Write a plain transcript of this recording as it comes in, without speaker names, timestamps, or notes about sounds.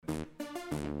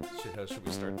Shit, how should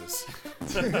we start this?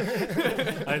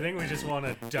 I think we just want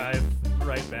to dive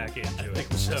right back into it.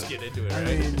 Let's just get into it, I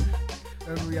right?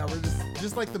 mean, yeah, we're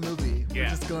just like the movie. Yeah. We're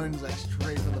just going like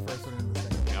straight from the first one into the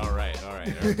second. All right.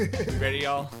 You ready,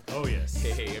 y'all? Oh, yes.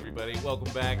 Hey, everybody.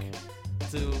 Welcome back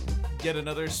to yet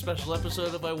another special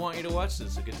episode of I Want You to Watch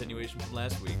This, a continuation from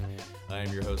last week. I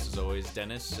am your host, as always,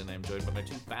 Dennis, and I'm joined by my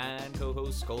two fine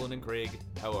co-hosts, Colin and Craig.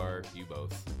 How are you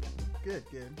both? Good.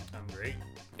 I'm great.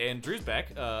 And Drew's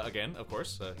back, again, of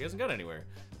course. He hasn't gone anywhere.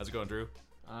 How's it going, Drew?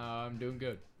 I'm doing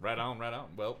good. Right on.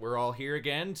 Well, we're all here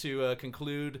again to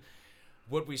conclude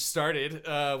what we started.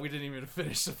 We didn't even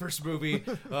finish the first movie,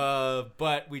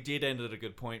 but we did end at a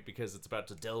good point because it's about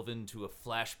to delve into a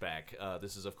flashback.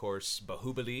 This is, of course,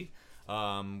 Bahubali.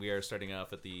 We are starting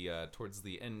off at the towards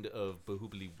the end of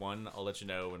Bahubali 1. I'll let you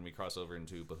know when we cross over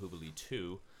into Bahubali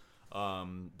 2.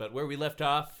 But where we left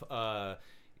off,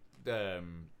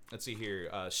 let's see here.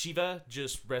 Shiva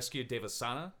just rescued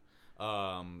Devasana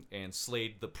and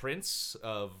slayed the prince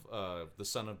of the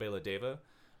son of Baladeva.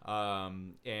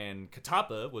 And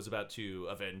Katapa was about to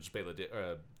avenge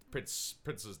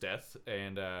Prince's death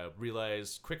and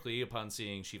realized quickly upon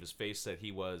seeing Shiva's face that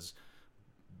he was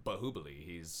Bahubali.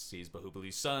 He's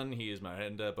Bahubali's son. He is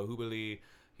Mahendra Bahubali.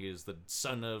 He is the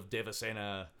son of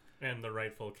Devasena. And the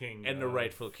rightful king. And the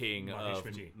rightful king of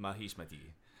Mahishmati. Mahishmati.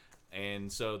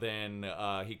 And so then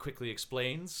he quickly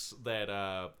explains that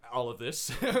all of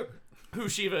this, who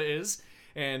Shiva is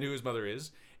and who his mother is.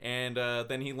 And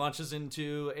then he launches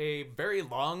into a very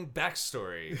long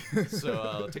backstory.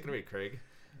 So take it away, Craig.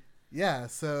 Yeah.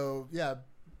 So yeah,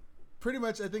 pretty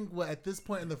much. I think at this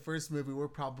point in the first movie, we're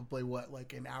probably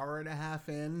like an hour and a half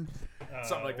in.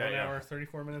 Something like that, 1 yeah. hour,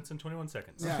 34 minutes, and 21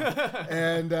 seconds. Yeah.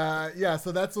 And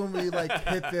so that's when we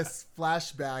hit this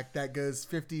flashback that goes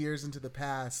 50 years into the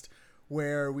past,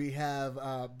 where we have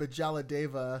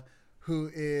Bajaladeva, who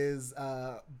is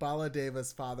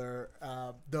Baladeva's father,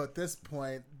 though at this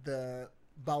point, the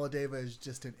Baladeva is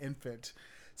just an infant.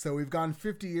 So we've gone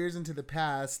 50 years into the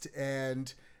past,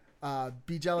 and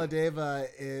Bijaladeva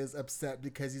is upset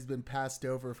because he's been passed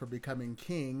over for becoming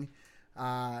king.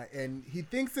 And he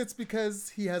thinks it's because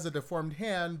he has a deformed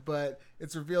hand, but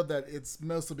it's revealed that it's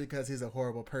mostly because he's a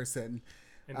horrible person.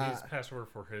 And he's passed over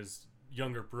for his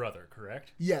younger brother,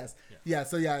 correct? Yes. Yeah.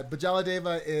 So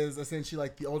Bajaladeva is essentially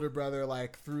like the older brother,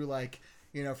 through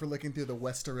for looking through the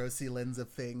Westerosi lens of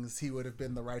things, he would have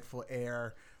been the rightful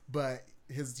heir, but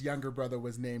his younger brother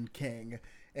was named king.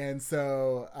 And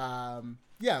so,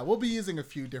 we'll be using a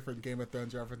few different Game of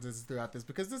Thrones references throughout this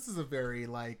because this is a very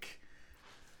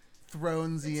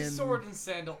Thronesian. It's a sword and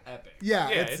sandal epic. Yeah,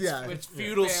 it's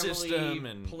feudal family, system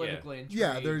and political intrigue.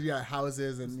 Yeah, there's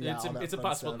houses and it's all that it's fun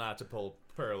impossible stuff. not to pull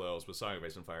parallels with Song of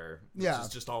Ice and Fire. Which Yeah. is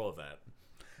just all of that.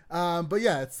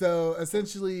 So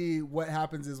essentially what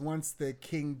happens is once the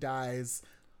king dies,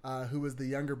 who was the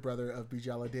younger brother of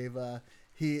Bijaladeva,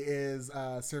 he is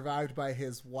survived by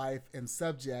his wife and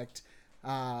subject,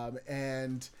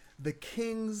 and the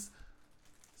king's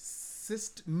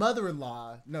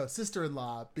sister-in-law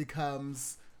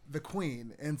becomes the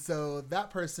queen. And so that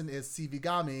person is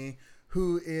Sivigami,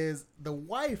 who is the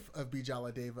wife of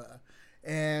Bijaladeva.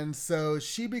 And so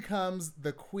she becomes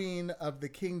the queen of the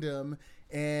kingdom,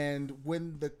 and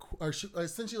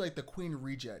essentially the queen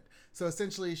regent. So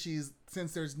essentially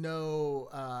since there's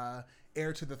no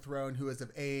heir to the throne who is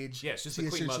of age, she's she the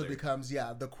queen essentially mother. becomes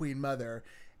the queen mother.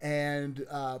 And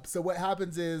so what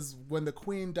happens is when the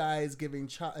queen dies giving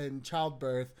in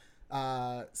childbirth,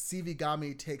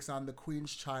 Sivigami takes on the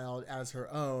queen's child as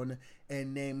her own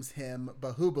and names him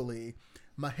Bahubali,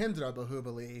 Mahendra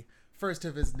Bahubali, first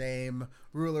of his name,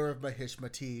 ruler of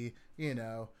Mahishmati,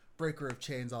 breaker of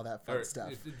chains, all that fun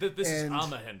stuff. This is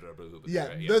Amahendra Bahubali. Yeah,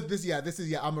 right? this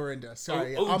is Amarindra.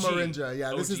 Sorry, OG. Amarindra.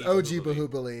 Yeah, this is OG OG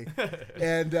Bahubali.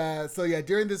 And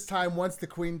during this time, once the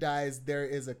queen dies, there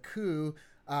is a coup.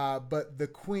 But the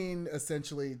queen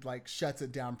essentially shuts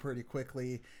it down pretty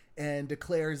quickly and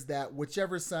declares that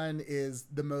whichever son is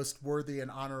the most worthy and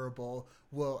honorable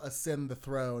will ascend the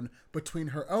throne between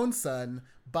her own son,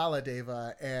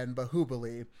 Baladeva, and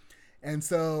Bahubali. And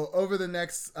so over the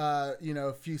next,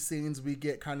 few scenes, we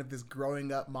get kind of this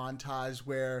growing up montage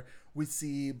where we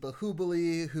see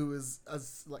Bahubali, who is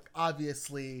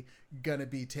obviously gonna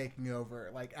be taking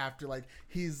over. After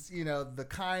he's the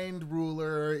kind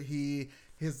ruler. He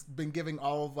has been giving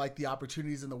all of the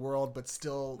opportunities in the world, but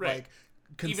still Right.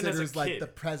 considers kid. the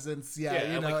presence. At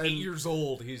and 8 years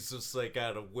old, he's just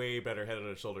got a way better head on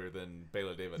his shoulder than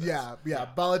Baladeva does. Yeah.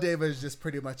 Baladeva is just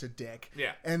pretty much a dick.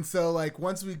 Yeah. And so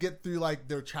once we get through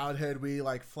their childhood, we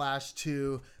flash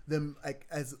to them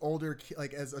as older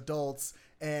as adults,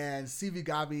 and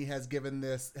Sivigami has given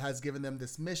them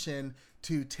this mission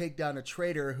to take down a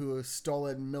traitor who has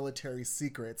stolen military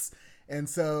secrets. And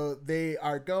so they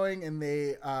are going and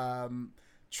they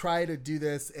try to do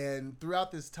this. And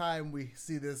throughout this time, we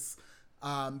see this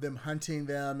them hunting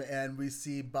them, and we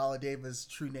see Baladeva's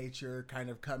true nature kind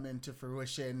of come into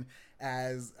fruition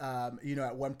as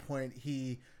at one point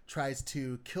he tries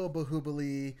to kill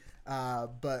Bahubali,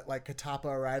 but like Katapa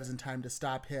arrives in time to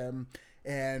stop him,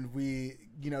 and we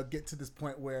get to this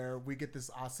point where we get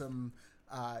this awesome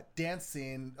dance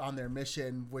scene on their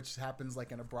mission, which happens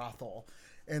like in a brothel.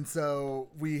 And so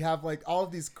we have like all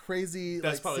of these crazy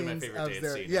That's like probably my scenes favorite of dance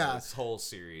their scene yeah of this whole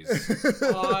series.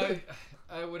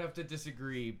 I would have to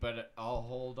disagree, but I'll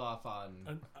hold off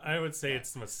on. I would say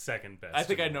it's the second best. I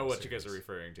think in I the know whole what you guys are series.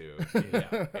 referring to.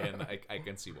 Yeah, and I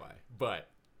can see why. But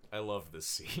I love this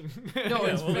scene. No,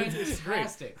 it's well, it's great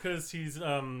fantastic. because he's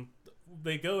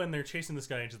they go and they're chasing this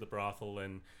guy into the brothel,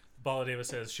 and Baladeva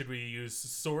says, "Should we use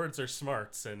swords or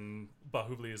smarts?" And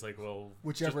Bahubali is like, "Well,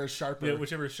 whichever is sharper. yeah,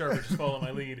 whichever is sharper, just follow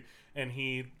my lead." And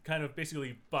he kind of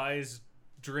basically buys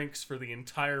drinks for the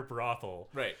entire brothel,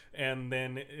 Right. And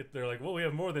then they're like, "Well, we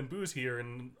have more than booze here."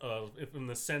 And if in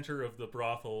the center of the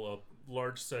brothel, a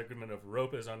large segment of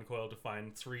rope is uncoiled to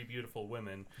find 3 beautiful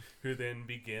women, who then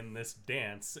begin this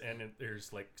dance. And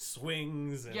there's like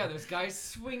swings. And, Yeah, there's guys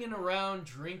swinging around,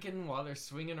 drinking while they're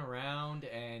swinging around,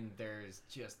 and there's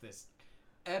just this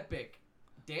epic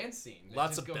dance scene. that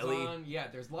Lots just of goes belly. on. Yeah,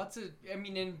 there's lots of,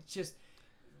 and just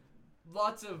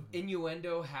lots of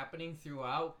innuendo happening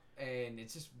throughout, and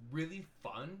it's just really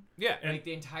fun. Yeah. Like,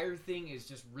 the entire thing is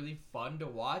just really fun to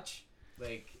watch.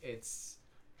 Like, it's...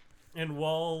 And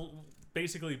while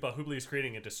basically Bahubali is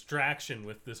creating a distraction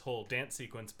with this whole dance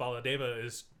sequence, Baladeva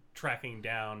is tracking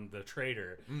down the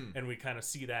traitor, and we kind of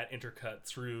see that intercut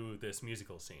through this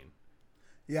musical scene.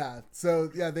 Yeah.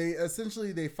 So yeah,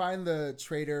 they find the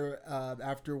traitor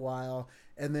after a while,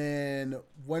 and then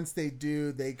once they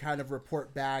do, they kind of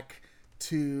report back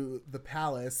to the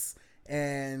palace.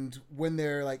 And when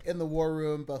they're like in the war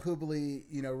room, Bahubali,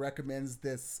 recommends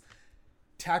this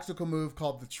tactical move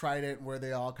called the Trident, where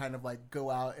they all kind of like go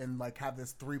out and like have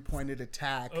this 3-pointed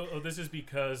attack. Oh, this is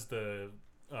because the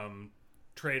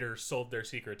traitor sold their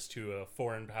secrets to a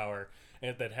foreign power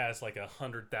that has like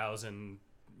 100,000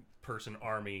 person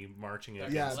army marching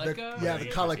against. Yeah, the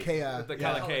Kaleka? Kalakea. The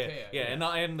Yeah. Kalakea.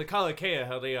 Yeah, and the Kalakea,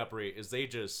 how they operate is they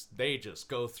just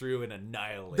go through and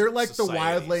annihilate. They're like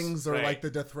societies. the wildlings or Right. like the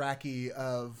Dothraki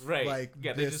of Right. like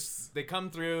yeah, this. they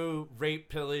come through, rape,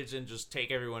 pillage, and just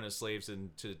take everyone as slaves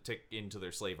and to take into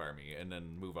their slave army and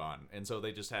then move on. And so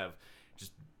they just have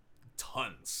just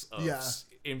tons of Yeah.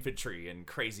 infantry and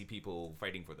crazy people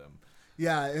fighting for them.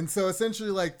 Yeah, and so essentially,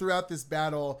 like throughout this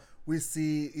battle, we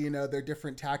see their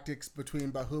different tactics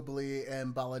between Bahubali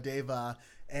and Baladeva,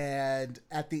 and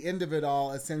at the end of it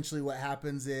all, essentially what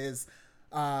happens is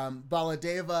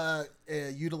Baladeva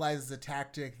utilizes a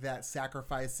tactic that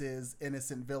sacrifices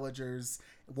innocent villagers,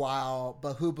 while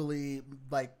Bahubali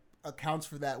like accounts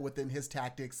for that within his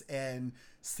tactics and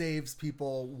saves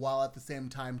people while at the same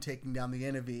time taking down the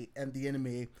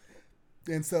enemy.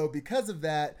 And so because of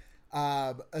that,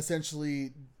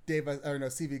 essentially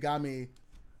Sivigami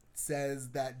says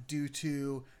that due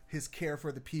to his care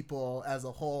for the people as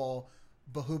a whole,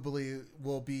 Bahubali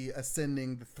will be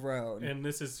ascending the throne. And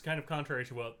this is kind of contrary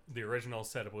to what the original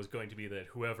setup was going to be, that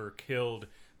whoever killed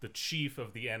the chief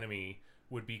of the enemy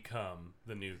would become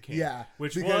the new king. Yeah,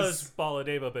 which because- was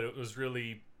Baladeva, but it was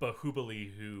really Bahubali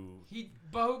who...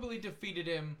 Bahubali defeated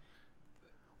him.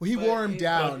 Well, he But wore him it-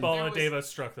 down. But Baladeva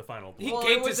struck the final blow. He Well,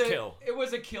 ganked it was his kill. It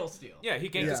was a kill steal. Yeah, he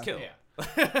ganked his Yeah. kill.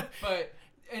 Yeah. But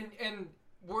and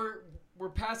we're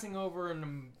passing over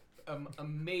an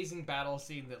amazing battle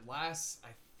scene that lasts, I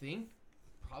think,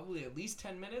 probably at least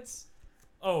 10 minutes.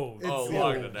 Oh, It's-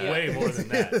 longer than that. way more than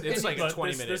that. It's like a But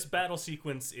 20 this, minute. This battle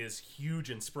sequence is huge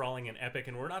and sprawling and epic,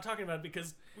 and we're not talking about it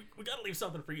because we got to leave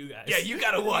something for you guys. Yeah, you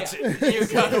gotta watch Yeah. it. You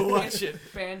gotta watch it.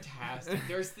 Fantastic.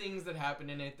 There's things that happen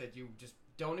in it that you just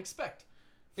don't expect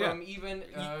Yeah. from even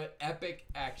epic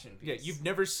action piece. Yeah, you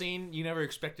never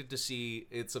expected to see.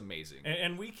 It's amazing.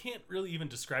 And we can't really even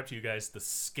describe to you guys the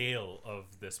scale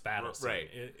of this battle scene. Right.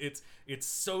 It's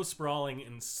so sprawling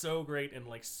and so great, and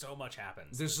like so much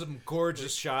happens. There's some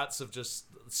gorgeous shots of just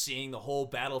seeing the whole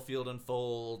battlefield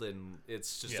unfold, and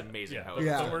it's just amazing how but, it's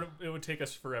Yeah. but it would take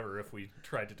us forever if we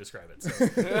tried to describe it.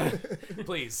 So.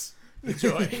 Please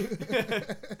enjoy.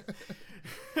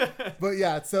 But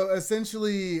yeah, so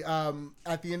essentially,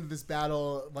 at the end of this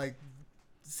battle, like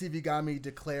Sivigami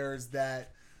declares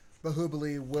that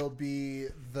Bahubali will be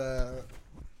the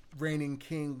reigning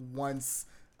king once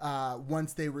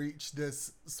once they reach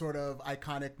this sort of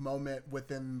iconic moment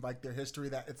within like their history,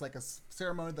 that it's like a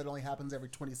ceremony that only happens every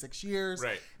 26 years,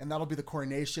 Right. and that'll be the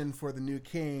coronation for the new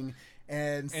king.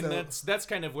 And so, that's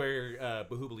kind of where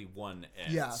Bahubali 1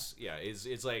 ends. Yeah.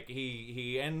 It's like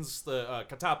he ends the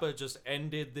Katapa just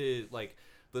ended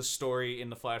the story in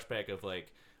the flashback of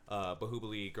like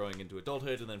Bahubali growing into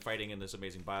adulthood and then fighting in this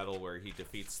amazing battle where he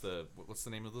defeats what's the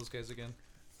name of those guys again?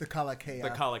 the Kalakea. The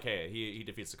Kalakea. He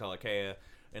defeats the Kalakea,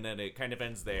 and then it kind of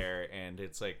ends there, and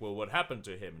it's like, well, what happened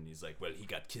to him? And he's like, well, he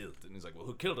got killed. And he's like, well,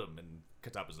 who killed him? And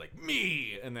Katapa's like,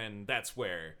 me! And then that's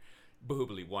where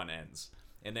Bahubali 1 ends.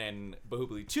 And then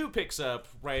Bahubali 2 picks up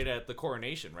right at the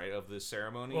coronation, right, of this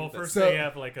ceremony. Well, first they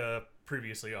have like a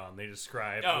previously on. They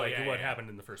describe what happened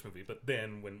in the first movie, but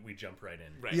then when we jump right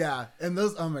in. Right. Yeah, and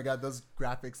those, oh my god, those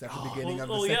graphics at the beginning of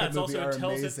the second movie are it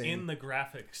tells amazing. it in the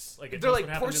graphics. Like They're tells like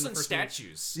what happened in the porcelain first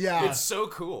statues. movie. Yeah. It's so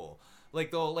cool.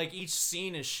 Like each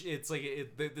scene is it's like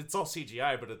it's all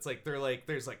CGI, but it's like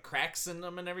there's like cracks in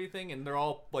them and everything, and they're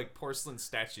all like porcelain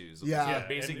statues. Of Yeah.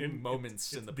 these Yeah, amazing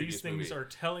moments in the previous these things movie. are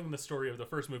telling the story of the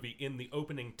first movie in the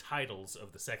opening titles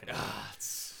of the second movie.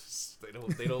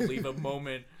 They don't leave a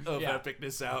moment of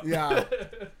epicness out. Yeah.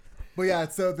 But yeah,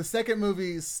 so the second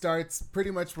movie starts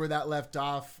pretty much where that left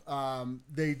off.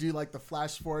 They do like the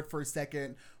flash forward for a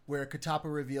second where Katapa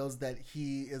reveals that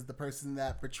he is the person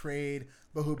that betrayed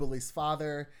Bahubali's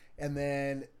father. And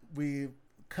then we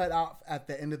cut off at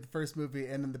the end of the first movie.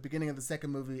 And in the beginning of the second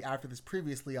movie, after this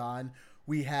previously on,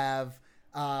 we have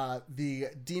the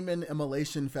Demon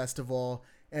Immolation Festival,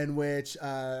 in which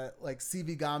like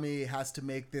Sivigami has to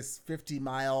make this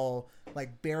 50-mile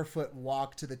like barefoot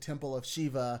walk to the temple of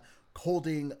Shiva,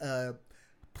 holding a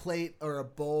plate or a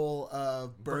bowl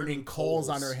of burning coals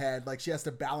on her head. Like she has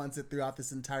to balance it throughout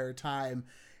this entire time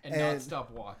and not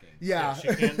stop walking. Yeah, she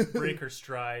can't break her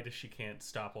stride. She can't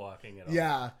stop walking at all.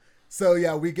 Yeah. So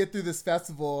yeah, we get through this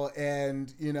festival,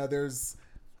 and there's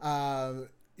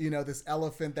this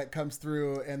elephant that comes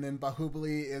through, and then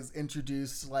Bahubali is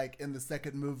introduced like in the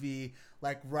second movie,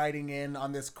 like riding in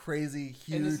on this crazy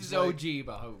huge. And this is OG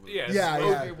Bahubali.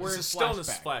 Yeah. We're in still in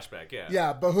this flashback. Yeah.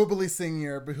 Yeah, Bahubali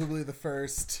Senior, Bahubali the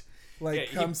First,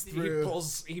 comes through.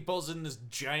 He pulls in this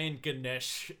giant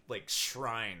Ganesh like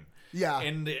shrine. Yeah.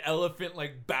 And the elephant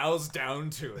like bows down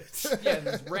to it. Yeah,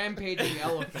 this rampaging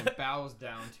elephant bows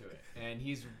down to it,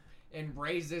 and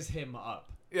raises him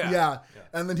up. Yeah.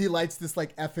 And then he lights this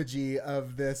like effigy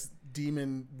of this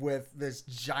demon with this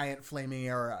giant flaming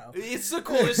arrow. It's the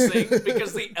coolest thing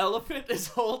because the elephant is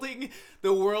holding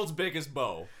the world's biggest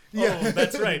bow. Yeah. Oh,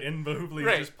 that's right. And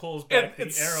Bahubali just pulls back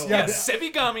the arrow. Yeah,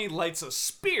 Sevigami lights a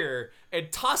spear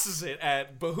and tosses it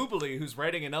at Bahubali, who's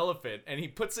riding an elephant, and he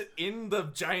puts it in the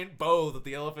giant bow that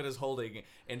the elephant is holding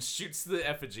and shoots the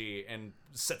effigy and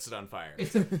sets it on fire.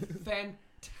 It's a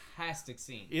fantastic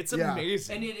scene. It's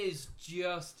amazing. And it is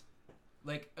just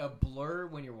like a blur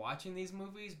when you're watching these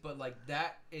movies, but like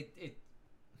that, it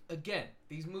again,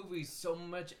 these movies, so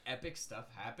much epic stuff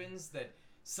happens that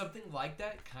something like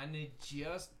that kind of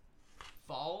just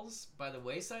falls by the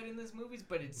wayside in these movies,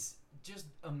 but it's just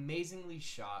amazingly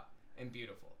shot and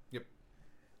beautiful. Yep.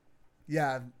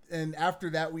 Yeah, and after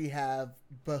that we have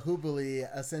Bahubali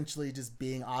essentially just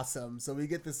being awesome. So we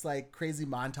get this like crazy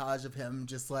montage of him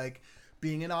just like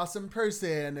being an awesome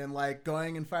person and like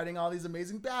going and fighting all these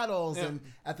amazing battles. And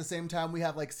at the same time we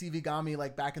have like Sivigami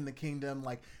like back in the kingdom,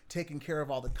 like taking care of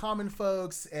all the common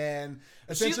folks, and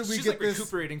essentially she's we get like this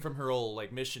recuperating from her whole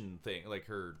like mission thing, like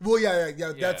her. Well,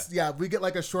 yeah. We get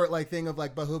like a short like thing of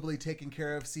like Bahubali taking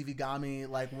care of Sivigami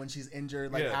like when she's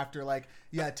injured, like after like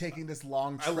taking this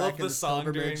long trek. I love and the this song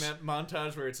pilgrimage. during that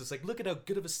montage where it's just like, look at how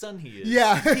good of a son he is.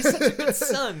 Yeah. He's such a good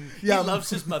son. Yeah. He loves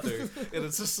his mother, and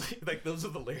it's just like those are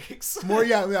the lyrics. More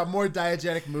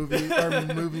diegetic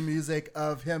movie music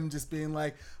of him just being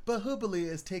like, Bahubali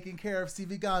is taking care of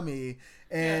Sivigami,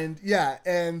 and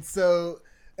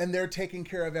and they're taking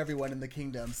care of everyone in the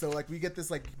kingdom. So like we get this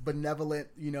like benevolent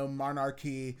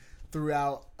monarchy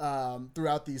throughout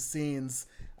these scenes,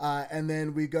 and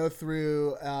then we go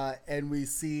through and we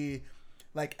see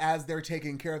like as they're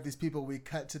taking care of these people, we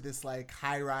cut to this like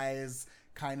high rise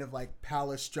kind of like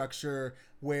palace structure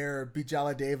where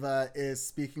Bijaladeva is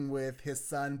speaking with his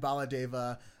son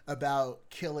Baladeva about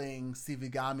killing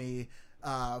Sivigami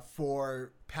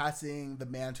for passing the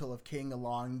mantle of king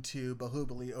along to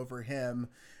Bahubali over him.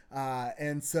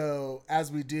 And so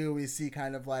as we do, we see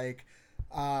kind of like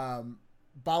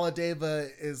Baladeva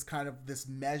is kind of this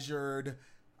measured,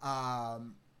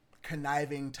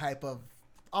 conniving type of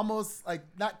almost like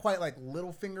not quite like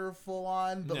Littlefinger full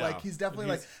on, but No. like he's definitely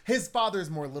like his father's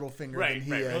more Littlefinger Right, than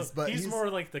he right. is. But he's more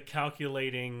like the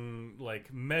calculating,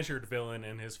 like measured villain,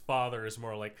 and his father is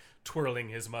more like twirling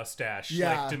his mustache,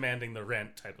 Yeah. like demanding the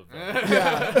rent type of villain.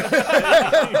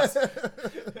 yeah.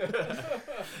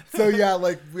 So yeah,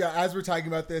 like as we're talking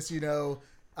about this,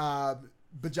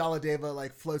 Bajaladeva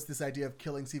like floats this idea of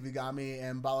killing Sivigami,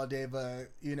 and Baladeva,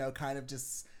 kind of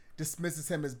just dismisses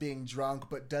him as being drunk,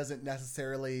 but doesn't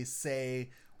necessarily say,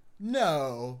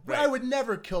 no, Right. I would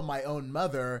never kill my own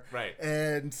mother. Right.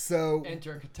 And so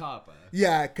Enter Katapa.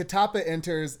 yeah, Katapa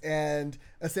enters and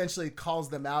essentially calls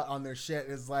them out on their shit.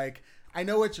 Is like, I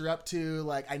know what you're up to.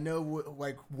 Like, I know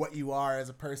what you are as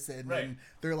a person. Right. And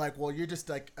they're like, well, you're just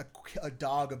like a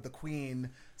dog of the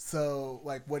queen. So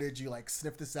like, what did you like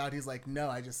sniff this out? He's like, no,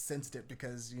 I just sensed it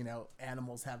because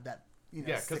animals have that. Yeah,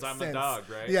 because sixth I'm a sense. dog,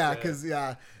 right? Yeah, because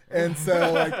and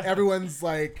so like everyone's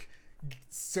like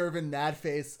serving that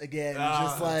face again,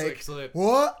 just that's like excellent.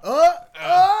 what?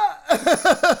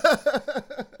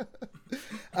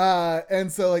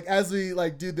 And so like as we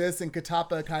like do this, and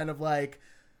Katapa kind of like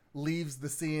leaves the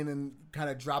scene and kind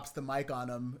of drops the mic on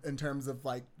him in terms of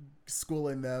like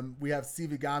schooling them. We have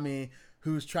Sivigami,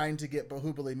 who's trying to get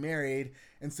Bahubali married,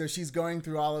 and so she's going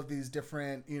through all of these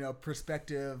different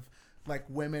prospective like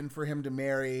women for him to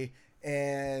marry,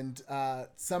 and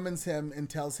summons him and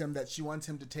tells him that she wants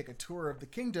him to take a tour of the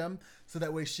kingdom so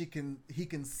that way he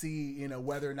can see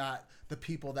whether or not the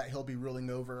people that he'll be ruling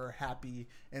over are happy,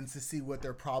 and to see what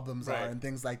their problems Right. are and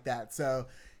things like that. So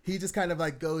he just kind of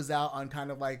like goes out on kind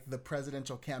of like the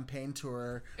presidential campaign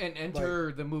tour. And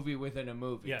enter the movie within a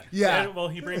movie. Yeah. Yeah. And, well,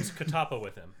 he brings Katapa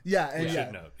with him. Yeah, and We yeah.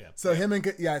 should note, yeah. So he and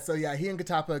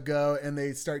Katapa go and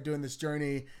they start doing this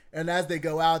journey, and as they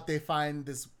go out, they find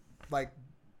this like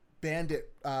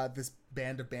this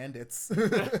band of bandits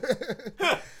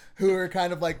who are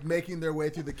kind of like making their way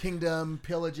through the kingdom,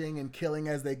 pillaging and killing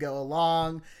as they go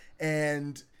along.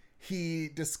 And he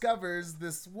discovers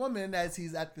this woman as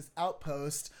he's at this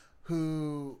outpost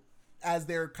who, as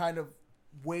they're kind of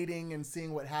waiting and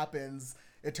seeing what happens,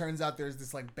 it turns out there's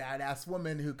this like badass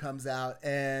woman who comes out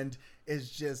and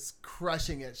is just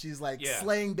crushing it. She's like Yeah.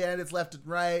 slaying bandits left and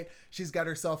right. She's got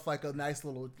herself like a nice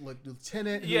little like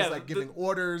lieutenant who's Yeah, like giving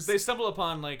orders. They stumble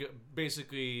upon like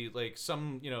basically like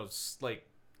some like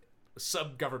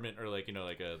sub government or like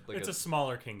It's a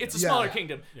smaller kingdom. it's a Yeah. smaller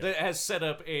kingdom that has set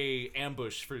up a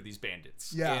ambush for these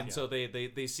bandits. Yeah. and Yeah. so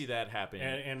they see that happen.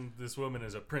 and this woman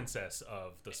is a princess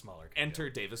of the smaller kingdom. Enter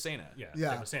Devasena. Yeah.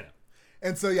 Yeah. Devasena.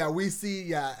 And so, we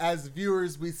see, as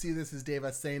viewers, we see this as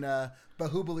Devasena.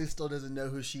 Bahubali still doesn't know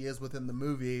who she is within the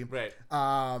movie. Right.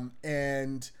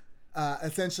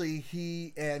 Essentially,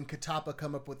 he and Katapa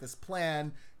come up with this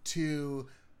plan to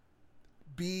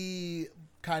be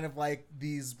kind of like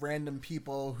these random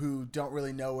people who don't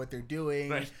really know what they're doing.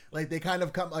 Right. Like, they kind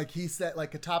of come, like he said,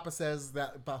 like Katapa says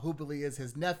that Bahubali is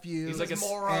his nephew. He's like a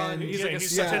moron. and- He's like a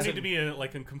he's yeah. pretending to be a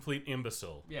complete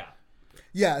imbecile. Yeah.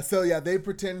 Yeah, so they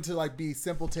pretend to like be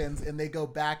simpletons, and they go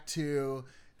back to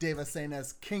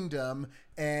Devasena's kingdom,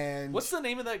 and What's the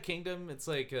name of that kingdom? It's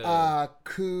like Kuntala.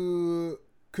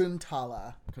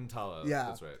 Kuntala. Yeah.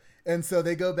 That's right. And so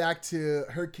they go back to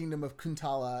her kingdom of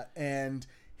Kuntala, and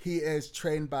he is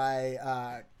trained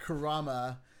by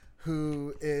Kurama,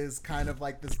 who is kind of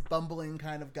like this bumbling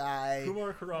kind of guy.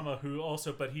 Kumar Kurama,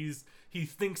 he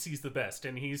thinks he's the best,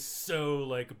 and he's so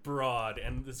like broad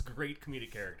and this great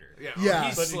comedic character. Yeah.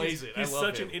 He But slays it. I he's love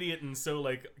such him. an idiot and so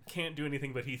like can't do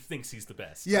anything, but he thinks he's the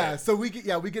best. Yeah, so we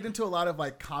get into a lot of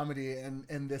like comedy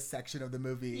in this section of the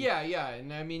movie. Yeah,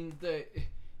 and I mean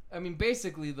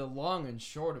basically the long and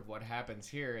short of what happens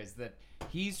here is that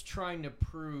he's trying to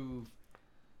prove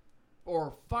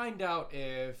or find out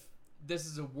if this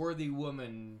is a worthy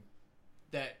woman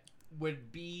that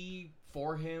would be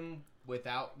for him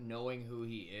without knowing who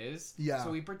he is. Yeah.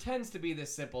 So he pretends to be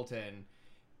this simpleton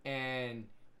and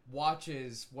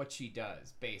watches what she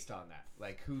does based on that,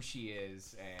 like who she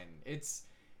is, and it's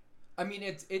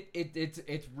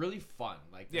really fun.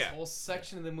 Like this Yeah. whole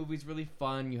section of the movie is really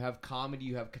fun. You have comedy,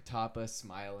 you have Katapa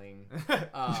smiling.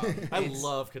 I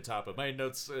love Katapa. My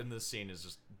notes in this scene is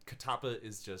just Katapa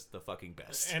is just the fucking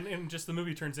best. And just the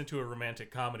movie turns into a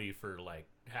romantic comedy for like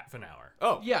half an hour.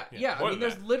 Oh Yeah. more I than mean,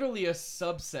 there's that. literally a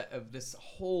subset of this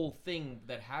whole thing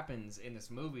that happens in this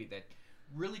movie that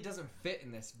really doesn't fit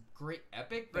in this great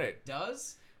epic, but Right. it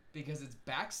does because it's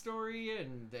backstory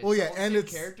and Well, yeah, all the and same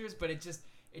it's- characters, but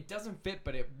it doesn't fit,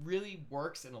 but it really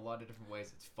works in a lot of different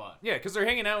ways. It's fun. Yeah, because they're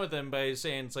hanging out with him by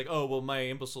saying it's like, oh, well, my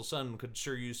imbecile son could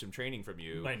sure use some training from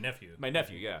you. My nephew. My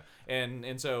nephew, yeah.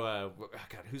 And so,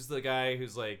 God, who's the guy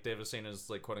who's like Devasena's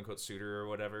like quote unquote suitor or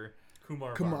whatever?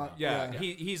 Kumar. Yeah,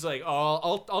 he's like,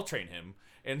 oh, I'll train him.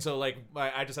 And so like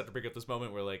I just have to bring up this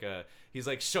moment where like he's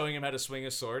like showing him how to swing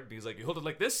a sword, and he's like, you hold it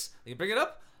like this, and you bring it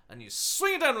up, and you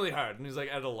swing it down really hard, and he's like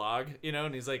at a log,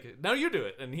 and he's like, now you do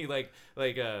it, and he like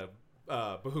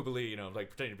Bahubali, like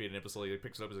pretending to be an imbecile, he like,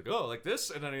 picks it up, he's like, oh, like this,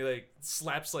 and then he like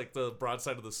slaps like the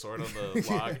broadside of the sword on the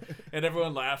log, and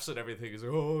everyone laughs and everything. He's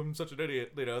like, oh, I'm such an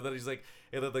idiot, then he's like,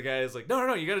 and then the guy is like,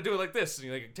 no, you gotta do it like this, and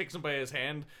he like takes him by his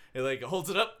hand and like holds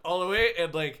it up all the way,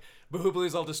 and like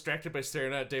Bahubuli's all distracted by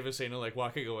staring at Devasena like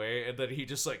walking away, and then he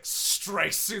just like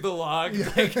strikes through the log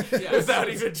without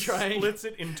even trying. Splits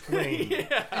it in twain.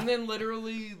 Yeah. And then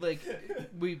literally, like,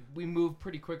 we move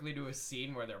pretty quickly to a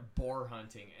scene where they're boar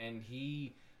hunting, and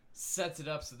he sets it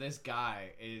up so this guy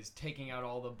is taking out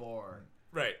all the boar.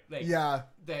 Right. Like, Yeah.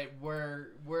 That where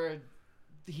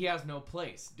he has no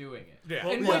place doing it. Yeah.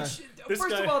 In Well, which, This first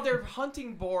guy- of all, they're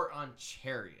hunting boar on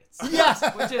chariots. Yeah.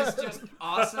 Which is just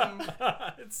awesome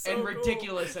It's so and cool.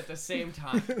 ridiculous at the same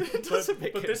time.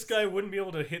 But this guy wouldn't be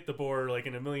able to hit the boar like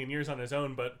in a million years on his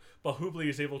own, but Bahubali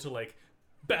is able to like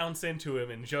bounce into him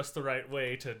in just the right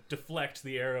way to deflect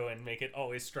the arrow and make it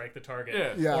always strike the target.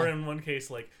 Yeah. Yeah. Or in one case,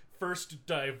 like first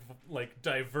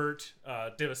divert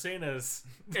Devasena's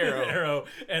Arrow. arrow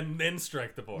and then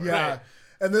strike the boar. Yeah. Right.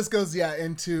 And this goes,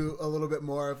 into a little bit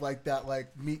more of like that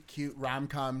like meet cute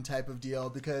rom-com type of deal,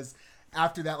 because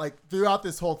after that, like throughout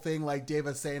this whole thing, like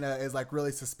Devasena is like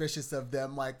really suspicious of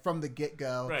them, like from the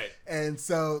get-go. Right. And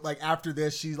so like after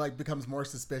this, she like becomes more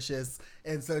suspicious.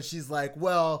 And so she's like,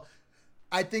 well,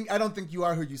 I don't think you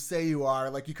are who you say you are.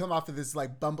 Like you come off of this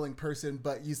like bumbling person,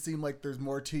 but you seem like there's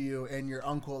more to you, and your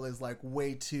uncle is like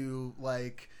way too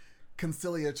like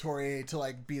conciliatory to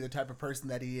like be the type of person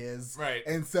that he is. Right.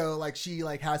 And so like she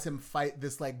like has him fight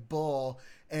this like bull,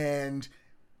 and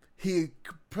he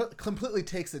completely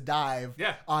takes a dive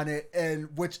on it, and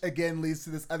which again leads to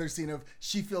this other scene of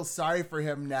she feels sorry for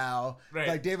him now. Right.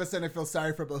 Like Devasena feels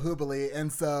sorry for Bahubali,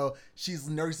 and so she's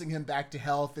nursing him back to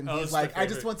health, and he's that's my like, I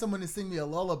just favorite. want someone to sing me a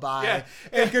lullaby. Yeah.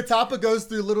 And Katapa goes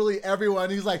through literally everyone.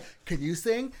 He's like, can you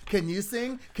sing? Can you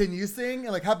sing? Can you sing?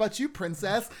 And like, how about you,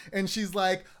 princess? And she's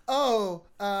like, oh,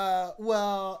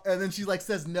 well, and then she like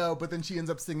says no, but then she ends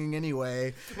up singing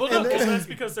anyway. Well, no, And because then- that's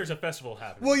because there's a festival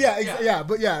happening. well,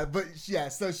 yeah.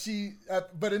 So she,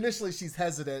 but initially she's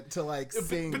hesitant to like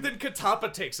sing. But then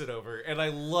Katapa takes it over, and I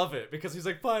love it because he's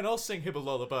like, "Fine, I'll sing him a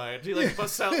lullaby." And he like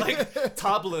busts out like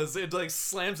tablas and like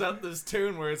slams out this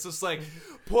tune where it's just like,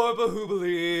 "Poor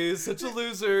Bahubali, such a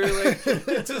loser.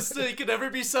 Like, just he could never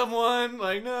be someone.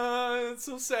 Like, no, it's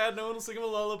so sad. No one will sing him a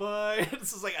lullaby."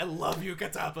 It's just like, I love you,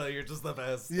 Katapa. You're just the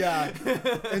best. Yeah,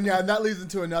 and that leads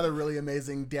into another really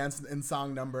amazing dance and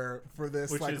song number for this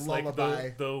which like is lullaby.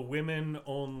 like the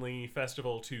women-only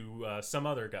festival to some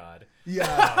other god.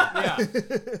 Yeah,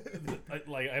 Yeah.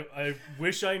 I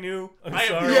wish I knew. I'm I have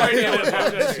sorry. no idea I what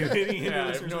happens apologize here. to any Yeah, I have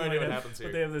listeners no who idea might what have- happens But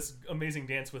here. they have this amazing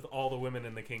dance with all the women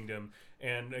in the kingdom,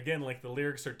 and again, like the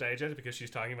lyrics are diegetic because she's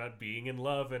talking about being in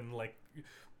love, and like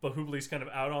Bahubali's kind of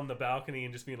out on the balcony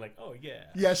and just being like, "Oh yeah."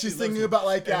 yeah. She's She loves singing him. about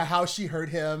like how she hurt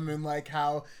him and like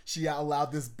how she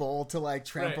allowed this bull to like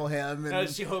trample Right. him, and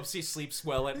She hopes he sleeps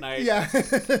well at night. yeah.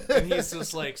 And he's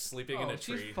just like sleeping in Oh, a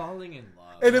she's tree. falling in love.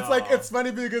 And it's like, Aw. it's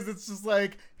funny because it's just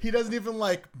like, he doesn't even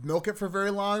like milk it for very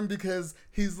long because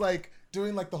he's like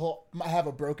doing like the whole I have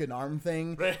a broken arm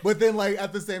thing. Right. But then like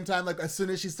at the same time, like as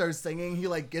soon as she starts singing, he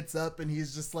like gets up and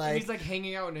he's just like, He's like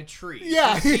hanging out in a tree.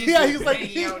 yeah, He sees yeah, him he's like,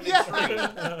 hanging out in a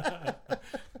yeah. tree.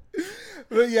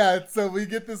 But yeah, so we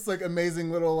get this like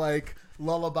amazing little like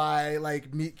lullaby,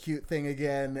 like meet cute thing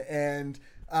again. And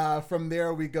from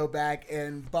there we go back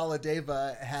and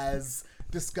Baladeva has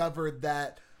discovered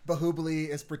that Bahubali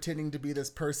is pretending to be this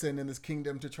person in this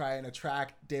kingdom to try and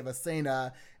attract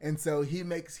Devasena. And so he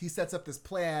sets up this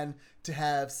plan to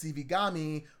have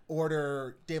Sivigami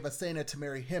order Devasena to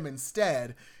marry him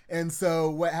instead. And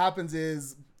so what happens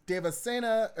is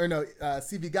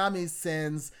Sivigami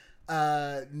sends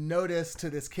notice to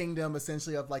this kingdom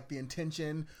essentially of like the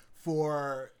intention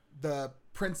for the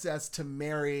princess to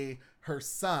marry her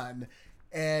son.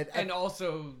 And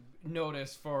also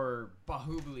notice for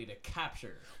Bahubali to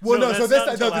capture. well, no, that's so this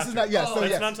not until this is after. not, yeah, Oh, so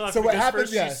That's yeah. not until So after, what because happens,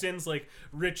 first yeah. she sends like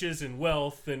riches and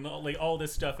wealth and all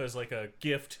this stuff as like a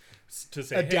gift to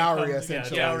say, A hey, dowry, come,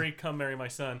 essentially. Yeah, dowry, come marry my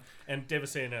son. And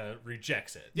Devasena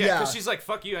rejects it. Yeah, because Yeah. she's like,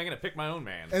 "Fuck you, I'm gonna pick my own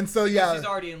man." And so She's yeah,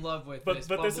 already in love with this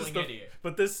But this bumbling is the idiot.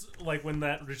 but this like when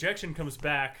that rejection comes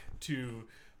back to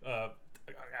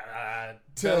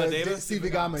to Belladeva?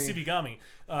 Sivigami.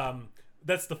 Sivigami.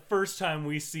 That's the first time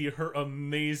we see her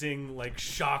amazing, like,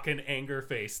 shock and anger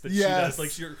face that she Yes.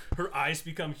 does. Like, her eyes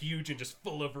become huge and just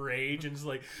full of rage, and is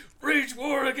like, "Wage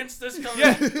war against this country."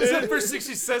 Yeah, so the first thing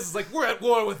she says is like, "We're at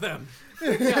war with them."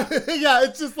 Yeah,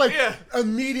 it's just like Yeah.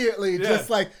 immediately, Yeah. just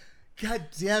like, God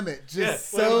damn it,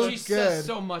 just Yeah. so She good. says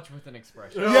so much with an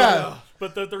expression. Yeah.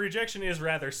 But the rejection is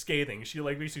rather scathing. She,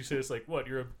 like, basically says, like, "What,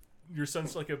 your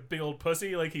son's like a big old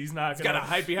pussy? Like, he's not He's gotta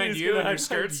hide behind he's you gonna and your hide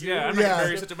behind skirts. you." Yeah, I'm Yeah. not gonna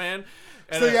marry such a man.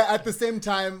 And, So yeah, at the same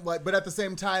time,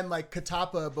 like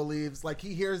Katapa believes, like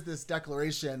he hears this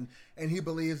declaration and he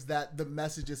believes that the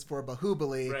message is for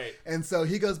Bahubali, Right. And so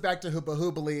he goes back to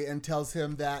Bahubali and tells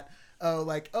him that, oh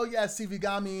yeah,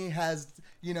 Sivigami has,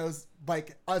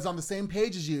 like is on the same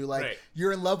page as you, like Right.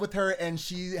 you're in love with her and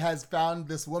she has found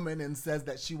this woman and says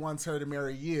that she wants her to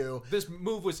marry you. this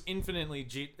move was infinitely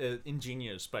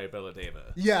ingenious by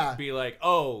Belladeva. Yeah. Be like,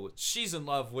 oh, she's in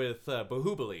love with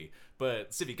Bahubali,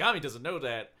 but Sivigami doesn't know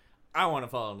that. I want to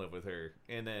fall in love with her,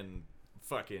 and then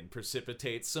fucking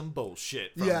precipitate some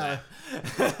bullshit from Yeah.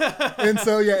 that. And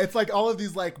so yeah, it's like all of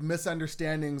these like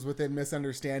misunderstandings within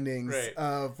misunderstandings Right.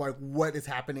 of like what is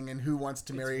happening and who wants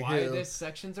to marry It's why who. this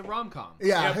section's a rom-com.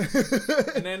 Yeah.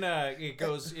 And then it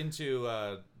goes into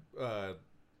they're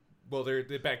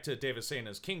back to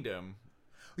Devasena's kingdom.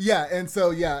 Yeah, and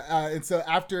so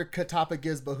after Katapa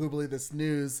gives Bahubali this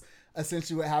news,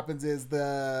 essentially what happens is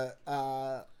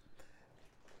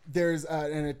there's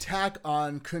an attack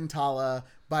on Kuntala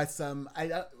by some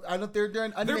they're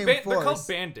an unnamed They're force. called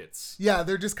bandits. Yeah,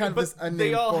 they're just kind of But this unnamed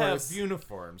they all force. have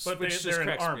uniforms, But which they're just an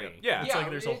cracks me army. up. Yeah. It's like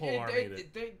there's a whole army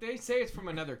They say it's from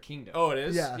another kingdom. Oh, it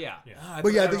is? Yeah. Yeah.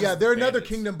 But yeah, they're another bandits.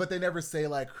 kingdom, but they never say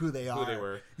like who they are. they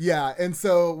were. Yeah, and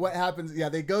so what happens? Yeah,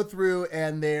 they go through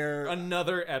and they're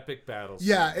Another epic battle.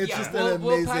 yeah, scene. it's Yeah, just we'll, an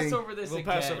amazing. we'll pass over this We'll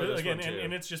again. pass over this Again, one, too.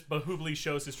 and it's just Bahubali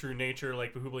shows his true nature.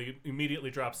 Like, Bahubali immediately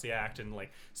drops the act and,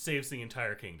 like, saves the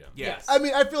entire kingdom. Yes. I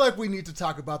mean, I feel like we need to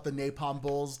talk about the napalm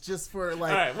bulls just for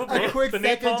like All right, we'll a bring quick The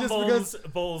second, napalm just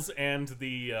because. bulls and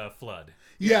the flood.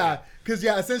 Yeah, because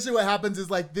essentially what happens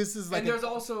is like this is like And there's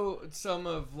also some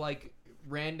of like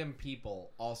random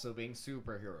people also being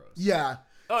superheroes. yeah.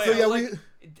 Oh, So yeah, yeah, Like,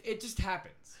 it just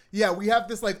happens. we have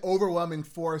this like overwhelming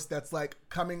force that's like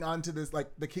coming onto this like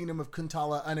the kingdom of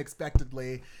Kuntala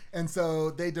unexpectedly, and so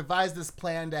they devise this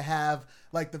plan to have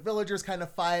like the villagers kind of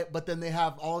fight, but then they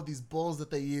have all of these bulls that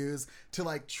they use to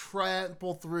like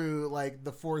trample through like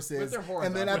the forces, With their horns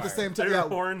and then on at the fire. same time, Their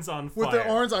horns on fire. with their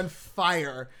horns on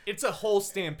fire. It's a whole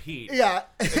stampede. Yeah.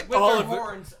 With All their of the-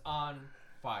 horns on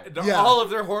fire. Yeah. All of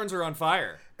their horns are on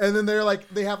fire. And then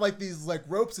they have like these like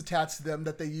ropes attached to them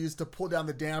that they use to pull down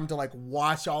the dam to like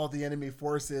wash all of the enemy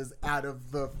forces out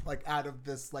of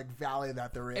this like valley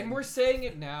that they're in. And we're saying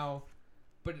it now,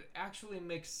 but it actually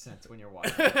makes sense when you're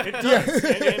watching. It does.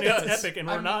 And it's does. epic, and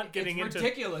I we're mean, not getting it's into...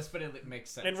 ridiculous, but it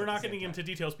makes sense. And we're at the not same getting time. into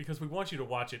details because we want you to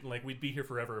watch it, and like we'd be here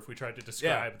forever if we tried to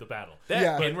describe the battle.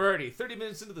 Yeah. And we're already 30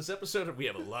 minutes into this episode, and we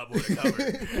have a lot more to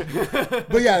cover.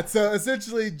 But yeah, so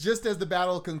essentially, just as the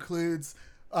battle concludes,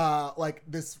 like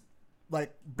this.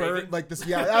 Like bird, Raven? like this.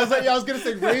 Yeah, I was gonna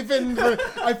say Raven.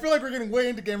 I feel like we're getting way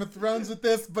into Game of Thrones with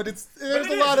this, but there's But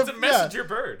a lot it's of a messenger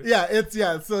bird. Yeah,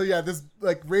 so this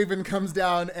like Raven comes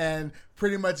down and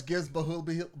pretty much gives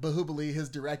Bahubali his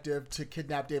directive to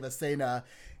kidnap Devasena.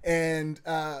 And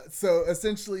so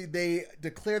essentially they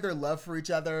declare their love for each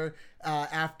other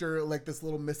after like this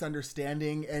little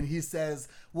misunderstanding. And he says,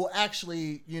 well,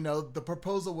 actually, the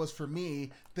proposal was for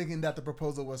me, thinking that the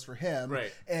proposal was for him.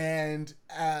 Right. And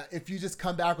if you just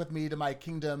come back with me to my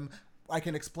kingdom, I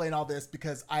can explain all this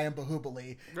because I am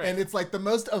Bahubali. Right. And it's like the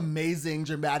most amazing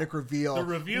dramatic reveal. The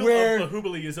reveal where, of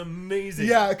Bahubali is amazing.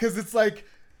 yeah, because it's like,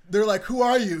 they're like, who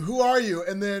are you? Who are you?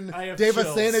 And then I have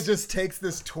Devasena chills. just takes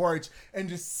this torch and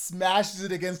just smashes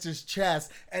it against his chest.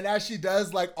 And as she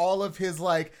does, like all of his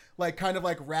like kind of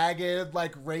like ragged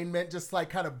like raiment just like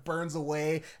kind of burns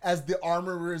away as the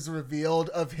armor is revealed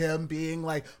of him being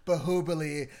like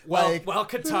Bahubali. While Like,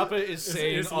 Katapa is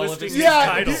saying is all of listing his his yeah,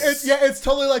 titles. it's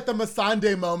totally like the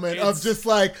Masande moment of It's- just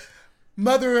like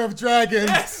Mother of Dragons,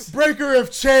 Yes. Breaker of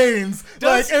Chains.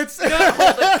 Does like it's not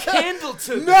hold a candle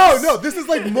to No, this is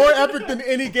like more epic than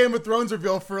any Game of Thrones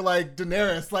reveal for like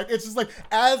Daenerys. Like it's just like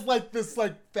as like this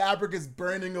like fabric is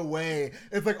burning away,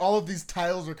 it's like all of these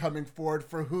titles are coming forward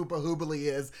for who Bahubali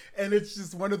is, and it's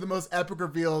just one of the most epic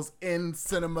reveals in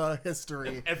cinema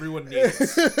history. Everyone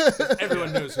needs.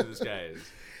 Everyone knows who this guy is.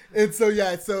 And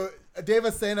so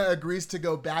Devasena agrees to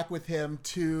go back with him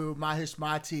to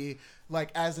Mahishmati,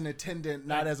 like as an attendant,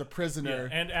 not as a prisoner.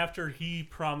 Yeah, and after he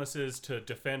promises to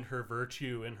defend her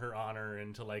virtue in her honor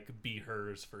and to like be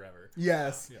hers forever.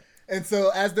 Yes. Yeah. And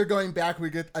so as they're going back, we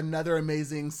get another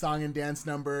amazing song and dance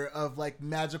number of like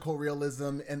magical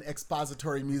realism and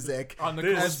expository music. On the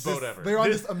This- coolest boat ever. They're on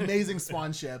this amazing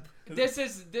swan ship. This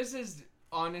is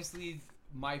honestly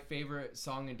my favorite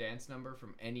song and dance number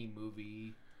from any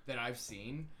movie that I've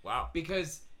seen. Wow.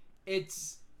 Because it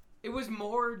was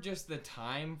more just the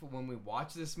time when we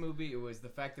watched this movie. It was the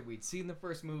fact that we'd seen the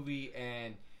first movie,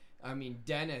 and I mean,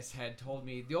 Dennis had told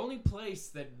me the only place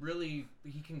that really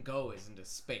he can go is into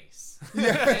space.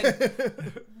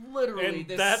 And literally, And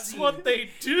this that's scene, what they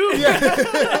do.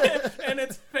 And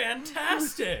it's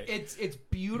fantastic. It's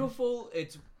beautiful.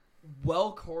 It's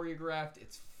well choreographed.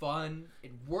 It's fun.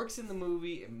 It works in the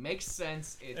movie. It makes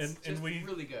sense. It's just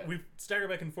really good. We stagger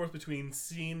back and forth between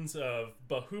scenes of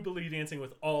Bahubali dancing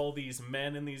with all these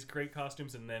men in these great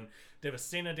costumes, and then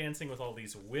Devasena dancing with all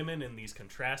these women in these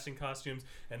contrasting costumes,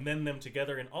 and then them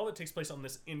together, and all that takes place on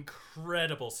this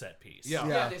incredible set piece. Yeah.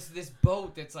 Yeah, this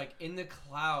boat that's like in the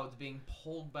clouds being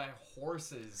pulled by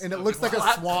horses. And it looks like a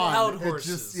swan. Cloud It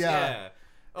horses. just, yeah.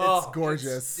 Oh,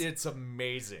 gorgeous. It's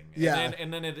amazing. Yeah.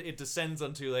 And then it descends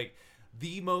onto like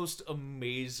the most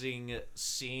amazing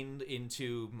scene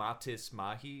into Matis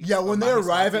Mahi. Yeah, when they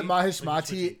arrive at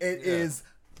Mahishmati. Mahishmati, it is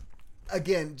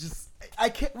again just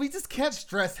we just can't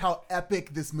stress how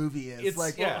epic this movie is. It's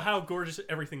like yeah. How gorgeous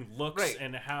everything looks, Right.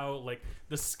 and how like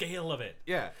the scale of it.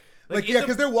 Yeah. Like in yeah, the-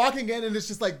 because they're walking in and it's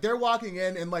just like they're walking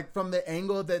in and like from the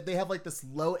angle that they have like this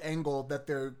low angle that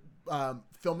they're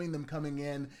filming them coming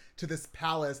in to this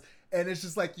palace, and it's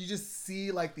just like you just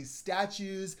see like these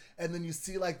statues and then you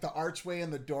see like the archway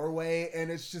and the doorway,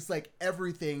 and it's just like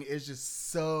everything is just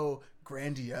so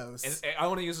grandiose. And I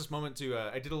want to use this moment to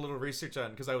I did a little research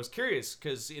on because I was curious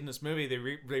because in this movie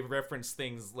they reference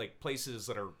things like places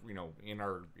that are in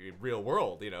our real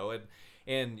world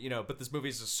and but this movie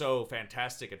is just so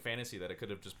fantastic and fantasy that it could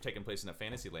have just taken place in a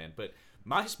fantasy land. But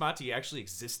Mahishmati actually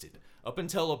existed up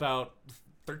until about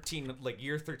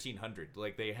year 1300.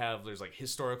 Like there's like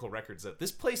historical records that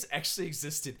this place actually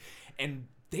existed, and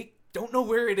they don't know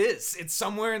where it is. It's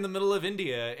somewhere in the middle of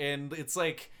India, and it's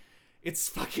like it's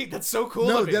fucking that's so cool.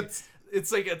 No, of me. that's-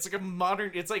 It's like a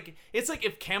modern. It's like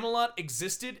if Camelot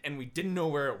existed and we didn't know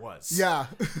where it was. yeah.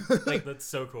 Like that's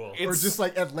so cool. Or just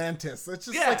like Atlantis. It's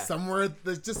just Yeah. like somewhere,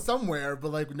 there's just somewhere,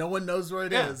 but like no one knows where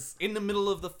it is. in the middle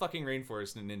of the fucking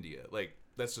rainforest in India. Like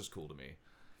that's just cool to me.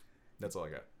 That's all I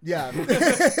got. Yeah.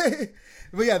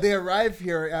 But yeah, they arrive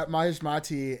here at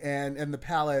Mahishmati and the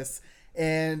palace,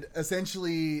 and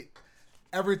essentially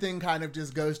everything kind of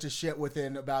just goes to shit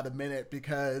within about a minute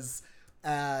because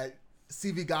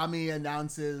Sivigami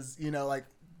announces, like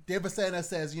Devasena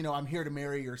says, I'm here to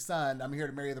marry your son. I'm here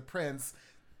to marry the prince.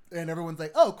 And everyone's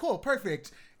like, oh, cool,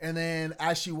 perfect. And then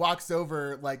as she walks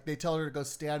over, like they tell her to go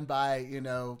stand by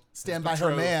her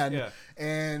betrothed, man. yeah.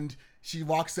 And she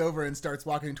walks over and starts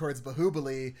walking towards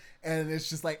Bahubali. And it's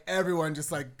just like everyone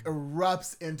just like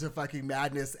erupts into fucking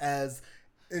madness as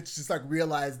it's just like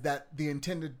realized that the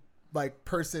intended like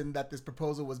person that this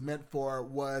proposal was meant for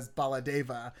was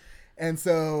Baladeva. And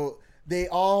so they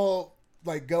all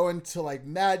like go into like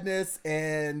madness,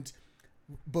 and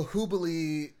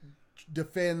Bahubali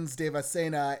defends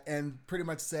Devasena and pretty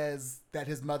much says that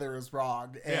his mother is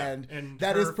wrong, and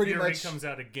that her is pretty fury much comes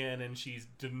out again, and she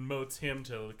demotes him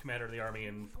to commander of the army.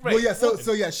 And well, yeah.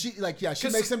 So yeah, she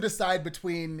makes him decide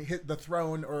between the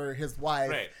throne or his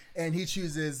wife, Right. and he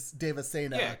chooses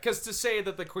Devasena. Yeah, because to say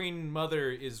that the Queen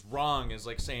Mother is wrong is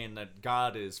like saying that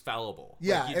God is fallible.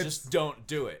 Yeah, like, you it's- just don't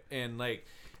do it. And like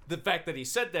the fact that he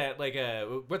said that, like,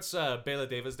 what's Bela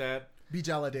Deva's dad?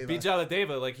 Bijaladeva.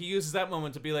 Bijaladeva, like he uses that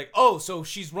moment to be like, oh, so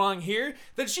she's wrong here?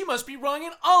 Then she must be wrong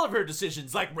in all of her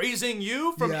decisions, like raising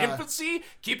you from Yeah. infancy,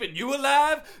 keeping you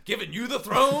alive, giving you the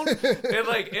throne, and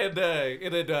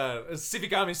then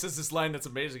Sivigami says this line that's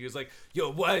amazing. He's like,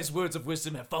 "Your wise words of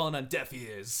wisdom have fallen on deaf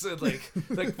ears." And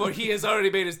like for he has already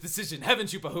made his decision,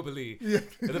 haven't you, Bahubali? Yeah.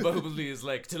 And then Bahubali is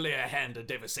like, to lay a hand on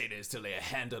Devasena is to lay a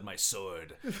hand on my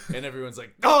sword, and everyone's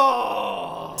like,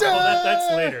 oh. well,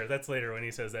 that's later. That's later when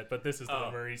he says that. But this is the Oh.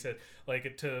 one where he said,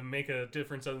 like, to make a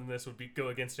difference other than this would be go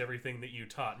against everything that you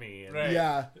taught me. And Right.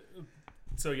 Yeah.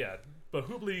 so yeah,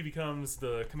 Bahubali becomes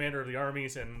the commander of the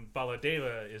armies, and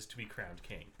Baladeva is to be crowned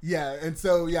king. Yeah, and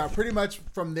so yeah, pretty much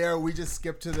from there we just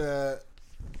skip to the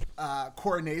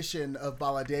coronation of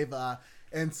Baladeva,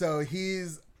 and so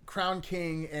he's crowned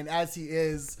king, and as he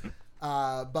is,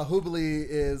 Bahubali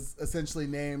is essentially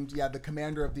named the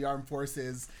commander of the armed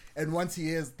forces, and once he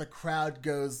is, the crowd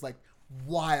goes like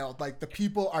wild. Like the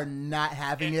people are not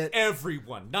having And it.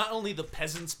 everyone, not only the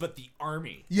peasants, but the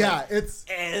army. Yeah, Like, it's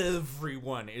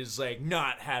everyone is like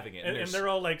not having it. And they're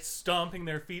all like stomping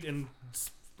their feet and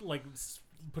like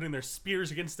putting their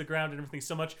spears against the ground and everything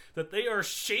so much that they are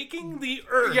shaking the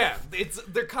earth. yeah,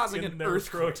 they're causing in an their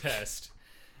earthquake. protest.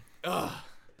 Ugh.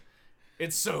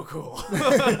 It's so cool.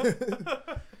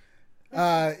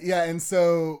 yeah, and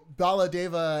so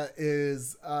Baladeva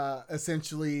is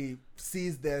essentially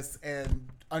sees this and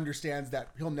understands that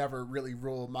he'll never really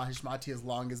rule Mahishmati as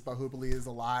long as Bahubali is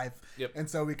alive. Yep. And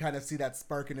so we kind of see that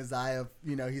spark in his eye of,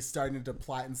 he's starting to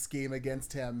plot and scheme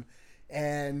against him.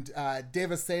 And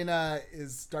Devasena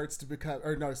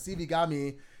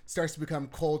Sivigami starts to become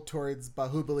cold towards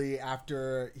Bahubali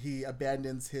after he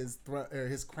abandons his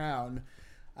crown.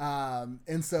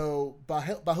 And so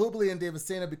Bahubali and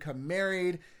Devasena become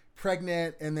married,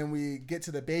 pregnant, and then we get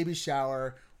to the baby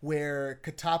shower where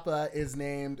Katapa is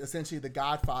named essentially the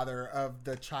godfather of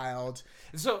the child.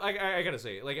 So I gotta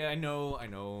say, like, I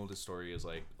know the story is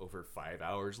like over 5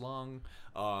 hours long.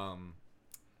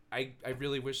 I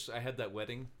really wish I had that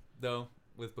wedding though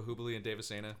with Bahubali and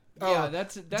Devasena. Yeah,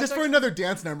 that's just actually, for another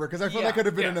dance number, because I feel Yeah. that could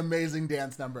have been Yeah. an amazing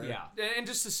dance number. yeah. And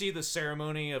just to see the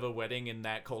ceremony of a wedding in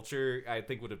that culture, I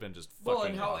think would have been just fucking Well,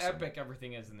 and how awesome. epic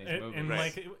everything is in these And, movies. and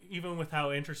Right. like even with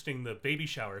how interesting the baby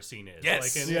shower scene is,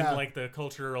 Yes. like Yeah. and like the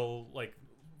cultural like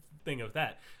thing of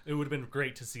that, it would have been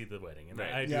great to see the wedding, and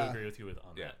Right. I do Yeah. agree with you on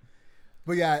Yeah. that.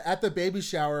 But yeah, at the baby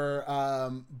shower,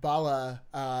 Bala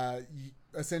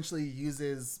essentially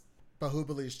uses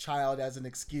Bahubali's child as an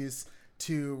excuse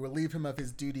to relieve him of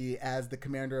his duty as the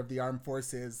commander of the armed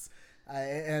forces.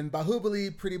 And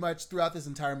Bahubali pretty much throughout this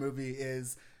entire movie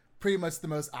is pretty much the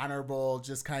most honorable,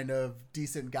 just kind of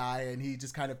decent guy. And he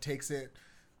just kind of takes it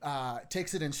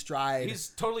in stride. He's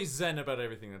totally zen about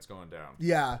everything that's going down.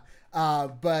 Yeah.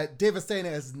 But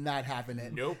Devasena is not having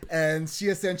it. Nope. And she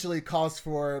essentially calls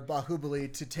for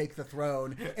Bahubali to take the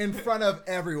throne in front of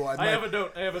everyone. I Like, have a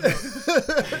note. I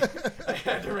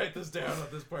had to write this down on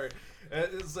this part.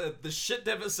 The shit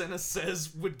Devasena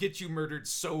says would get you murdered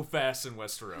so fast in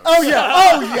Westeros. oh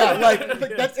yeah.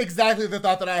 Like that's exactly the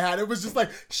thought that I had. It was just like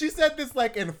she said this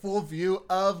like in full view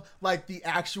of like the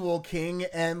actual king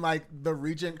and like the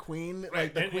regent queen,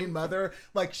 like the And- queen and- mother.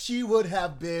 Like she would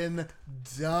have been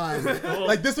done. Well-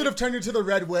 Like this would have turned into the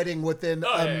red wedding within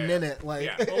Oh, a yeah, yeah. minute. Like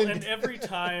Yeah. Well, and every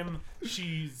time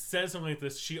she says something like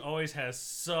this, she always has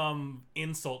some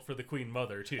insult for the queen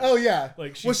mother too. oh yeah.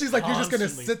 Like, well, she's she's like, you're just gonna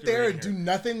constantly sit there and berating do her.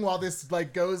 nothing while this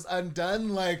like goes undone.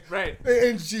 Like Right.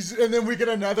 And then we get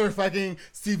another fucking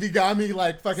Sivigami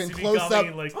like fucking Sivigami, close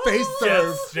up like, face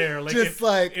serve. death stare. Like, Just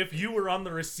like if you were on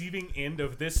the receiving end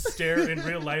of this stare in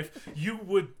real life, you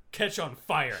would catch on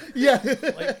fire. yeah.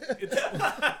 Like it's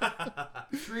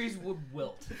Trees would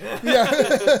wilt.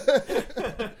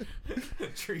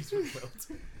 Trees would melt.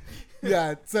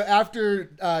 Yeah. So after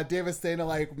Devasena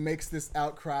like makes this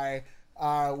outcry,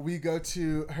 we go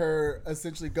to her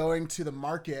essentially going to the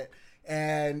market,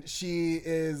 and she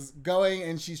is going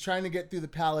and she's trying to get through the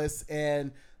palace,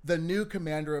 and the new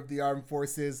commander of the armed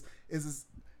forces is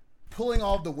pulling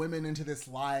all the women into this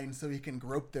line so he can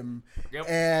grope them. Yep.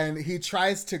 And he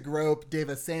tries to grope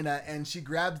Devasena, and she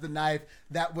grabs the knife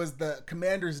that was the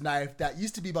commander's knife that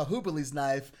used to be Bahubali's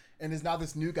knife and is now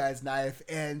this new guy's knife,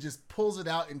 and just pulls it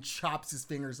out and chops his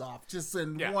fingers off just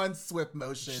in Yeah. one swift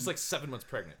motion. She's like 7 months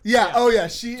pregnant. yeah, oh yeah,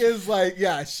 she is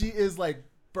like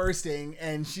bursting,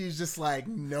 and she's just like,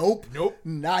 nope,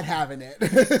 not having it.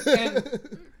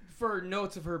 And for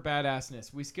notes of her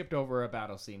badassness, we skipped over a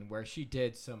battle scene where she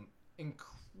did some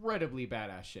incredibly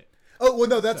badass shit. Oh well,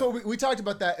 no, that's what we talked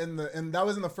about that and that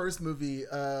was in the first movie,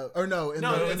 or no, It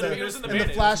was in the in the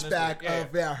Bandits, flashback yeah,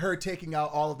 of her taking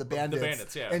out all of the bandits.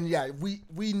 bandits, yeah. And yeah,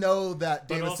 we know that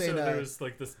but also Devasena. there's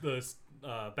like this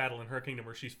battle in her kingdom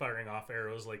where she's firing off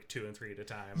arrows like 2 and 3 at a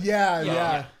time.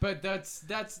 Yeah. But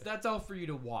that's all for you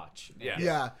to watch.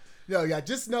 Yeah. No, yeah.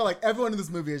 Just know, like, everyone in this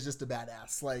movie is just a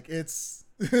badass. Like, it's.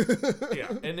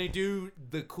 Yeah, and they do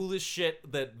the coolest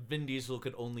shit that Vin Diesel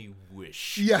could only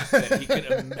wish Yeah. that he could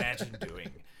imagine doing.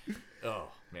 Oh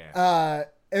man.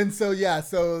 And so yeah,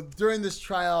 so during this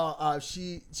trial,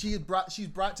 she's brought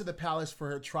to the palace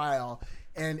for her trial,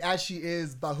 and as she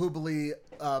is, Bahubali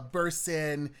bursts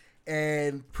in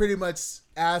and pretty much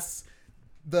asks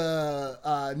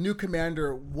the new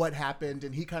commander what happened,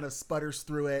 and he kind of sputters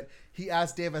through it. He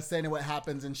asks Devasena what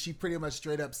happens, and she pretty much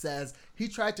straight up says, he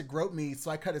tried to grope me,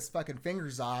 so I cut his fucking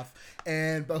fingers off.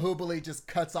 And Bahubali just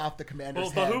cuts off the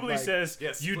commander's Well, head. Bahubali like- says,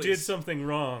 Yes, you please. did something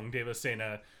wrong,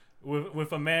 Devasena.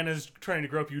 If a man is trying to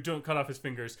grope you, don't cut off his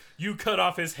fingers. You cut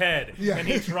off his head. Yeah. And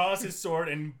he draws his sword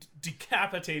and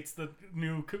decapitates the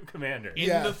new commander In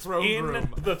Yeah. the throne in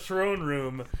room. the throne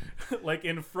room, like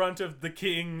in front of the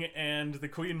king and the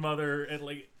queen mother and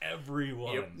like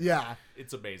everyone. Yep. Yeah.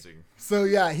 It's amazing. So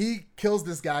yeah, he kills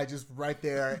this guy just right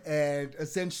there and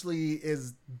essentially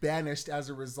is banished as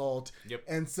a result. Yep.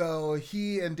 And so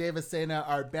he and Devasena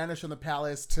are banished from the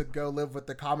palace to go live with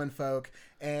the common folk,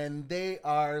 and they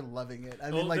are loving it. I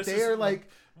mean, Well, like this they is are like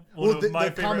One of my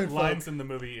the common favorite lines folk. in the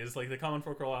movie is like the common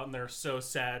folk are all out and they're so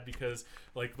sad because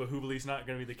like Bahubuli's not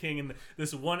going to be the king, and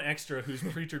this one extra who's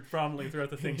featured prominently throughout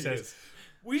the thing says, Yes.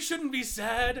 "We shouldn't be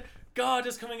sad. God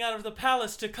is coming out of the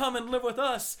palace to come and live with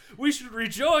us. We should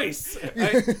rejoice."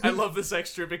 I love this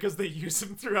extra because they use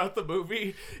him throughout the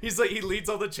movie. He's like, he leads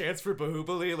all the chants for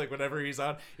Bahubali, like whenever he's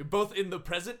on, both in the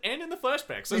present and in the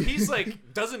flashback. So he's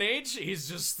like, doesn't age. He's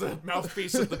just the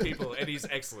mouthpiece of the people, and he's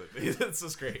excellent. It's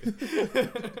just great.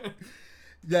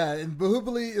 Yeah, and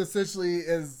Bahubali essentially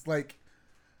is like,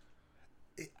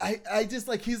 I just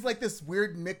like, he's like this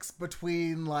weird mix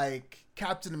between like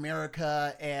Captain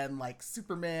America and like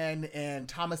Superman and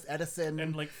Thomas Edison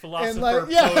And like philosopher, like,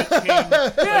 yeah. poet, king.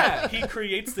 Yeah. Like, he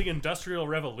creates the Industrial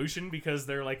Revolution because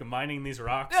they're like mining these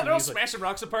rocks. Yeah, and they're all he's like, smashing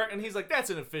rocks apart, and he's like, that's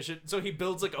inefficient. So he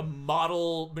builds like a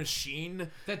model machine.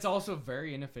 That's also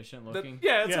very inefficient That, looking.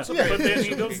 yeah, it's yeah, also but very then he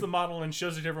efficient builds looking. the model and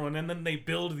shows it to everyone, and then they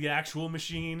build the actual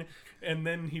machine, and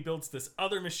then he builds this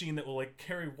other machine that will like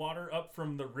carry water up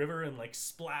from the river and like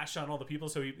splash on all the people.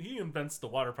 So he invents the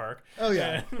water park. Oh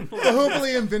yeah, And,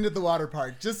 Bahubali invented the water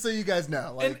park. Just so you guys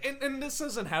know, like, And this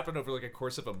doesn't happen over like a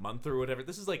course of a month or whatever.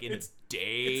 This is like in a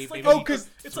day. it's like, maybe Oh, 'cause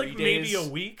it's 3 like maybe days. a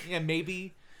week. Yeah,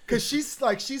 maybe. because she's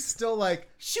still like,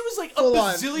 She was like a Full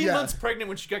on, bazillion yeah. months pregnant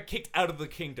when she got kicked out of the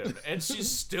kingdom, and she's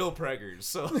still preggers.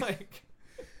 So like,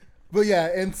 but yeah,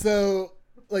 and so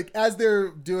like as they're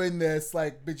doing this,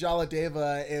 like Bijala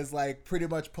Deva is like pretty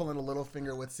much pulling a little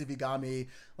finger with Sivigami,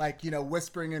 like, you know,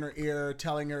 whispering in her ear,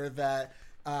 telling her that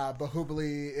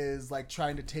Bahubali is like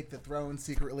trying to take the throne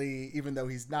secretly, even though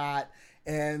he's not.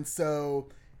 And so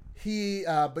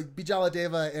but Bijala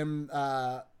Deva and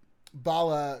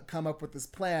Bala come up with this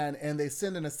plan, and they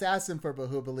send an assassin for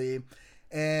Bahubali,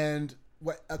 and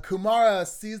Kumara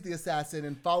sees the assassin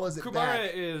and follows it Kumara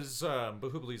back. is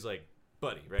Bahubali's like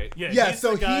buddy, right? Yeah, he's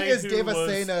so the guy he is who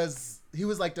Devasena's. He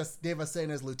was like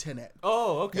Devasena's lieutenant.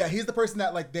 Oh, okay. Yeah, he's the person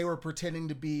that like they were pretending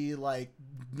to be like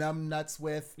numbnuts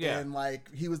with, Yeah. and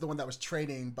like he was the one that was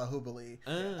training Bahubali.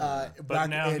 But back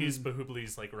now in- he's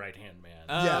Bahubuli's like right hand man.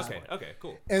 Yeah. Okay,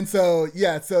 cool. And so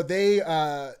so they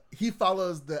he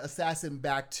follows the assassin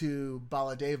back to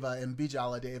Baladeva and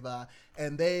Bijaladeva,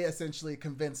 and they essentially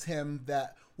convince him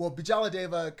that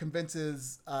Bijaladeva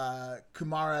convinces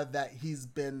Kumara that he's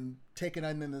been taken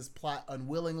in this plot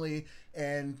unwillingly,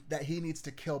 and that he needs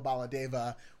to kill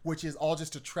Baladeva, which is all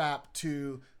just a trap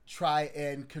to try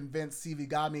and convince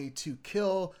Sivigami to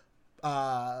kill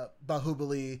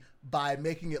Bahubali by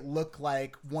making it look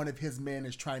like one of his men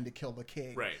is trying to kill the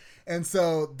king. Right. And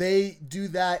so they do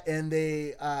that, and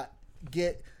they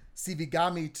get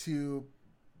Sivigami to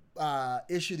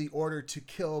issue the order to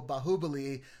kill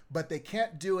Bahubali, but they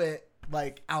can't do it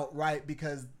like outright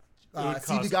because would cause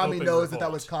Sivigami open knows that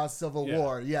revolt. would cause civil Yeah.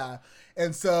 war. Yeah.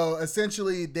 And so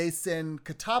essentially they send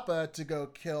Katapa to go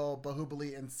kill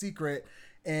Bahubali in secret,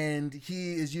 and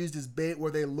he is used as bait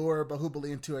where they lure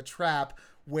Bahubali into a trap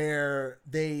where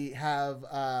they have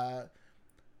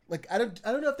like I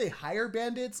don't know if they hire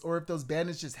bandits or if those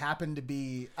bandits just happen to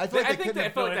be. I feel like I they think couldn't they-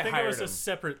 have. felt No, like I think it hired was him. a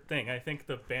separate thing. I think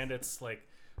the bandits like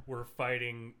were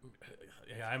fighting.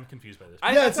 Yeah, I'm confused by this.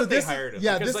 I Yeah, thought so they this is- hired him.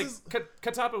 yeah, because this like is-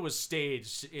 Katapa was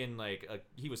staged in like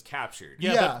he was captured.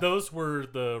 yeah, yeah. but those were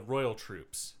the royal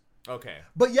troops. Okay.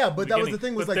 But that was the beginning.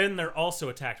 thing was but like then they're also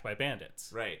attacked by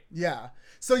bandits. Right. yeah.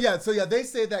 So they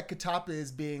say that Katapa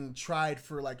is being tried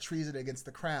for like treason against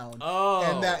the crown. Oh.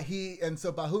 And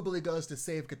so Bahubali goes to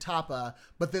save Katapa,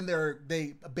 but then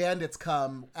bandits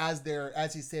come as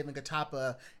he's saving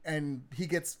Katapa, and he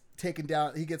gets taken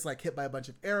down. He gets like hit by a bunch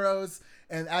of arrows,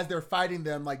 and as they're fighting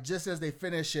them, like just as they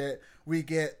finish it, we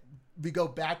go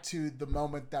back to the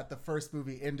moment that the first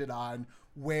movie ended on,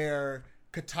 where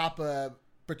Katapa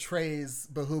betrays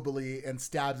Bahubali and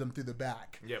stabs him through the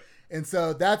back. Yep. And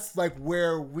so that's like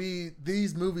where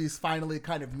these movies finally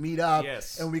kind of meet up.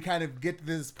 Yes. And we kind of get to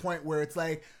this point where it's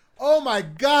like, oh my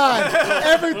God,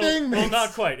 everything Well, makes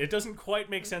not quite. It doesn't quite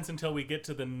make sense until we get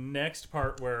to the next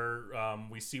part where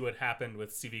we see what happened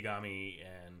with Sivigami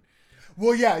and.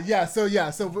 Well, yeah. So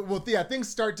things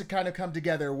start to kind of come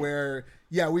together where,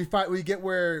 we get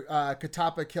where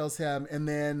Katapa kills him, and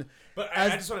then But I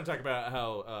just want to talk about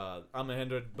how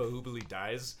Amahendra Bahubali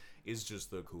dies is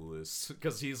just the coolest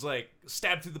because he's like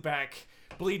stabbed through the back,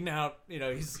 bleeding out. You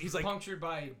know, he's like punctured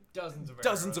by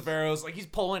dozens of arrows. Like he's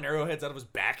pulling arrowheads out of his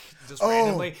back just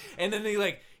randomly, and then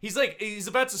he's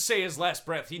about to say his last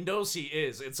breath. He knows he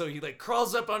is, and so he like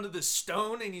crawls up onto this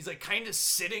stone, and he's like kind of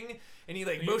sitting, and he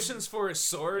like motions for his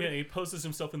sword. Yeah, he poses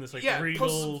himself in this like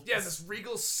regal. This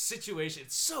regal situation.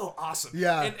 It's so awesome.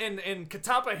 Yeah, and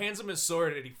Katapa hands him his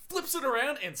sword, and he flips it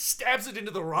around and stabs it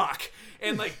into the rock,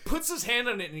 and like puts his hand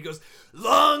on it, and he goes,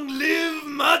 "Long live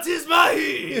Matis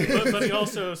Mahi!" but he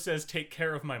also says, "Take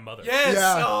care of my mother." Yes.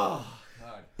 Yeah. Oh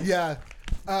God. Yeah.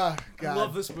 God. I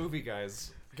love this movie,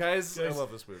 guys. Guys, I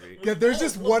love this movie. Yeah, there's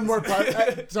just one more part.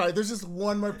 There's just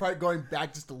one more part going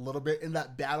back just a little bit in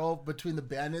that battle between the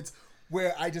bandits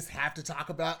where I just have to talk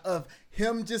about of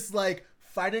him just like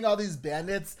fighting all these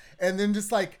bandits and then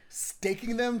just like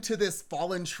staking them to this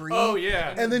fallen tree. Oh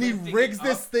yeah. And then he rigs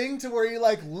this thing to where he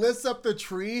like lifts up the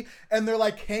tree and they're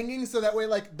like hanging so that way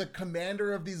like the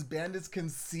commander of these bandits can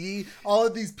see all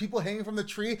of these people hanging from the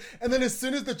tree. And then as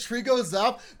soon as the tree goes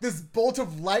up, this bolt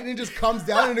of lightning just comes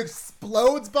down and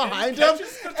explodes behind him. And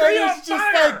it's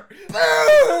just like,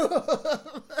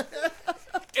 boom!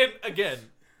 And again,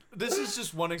 this is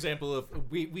just one example of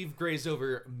we've grazed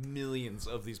over millions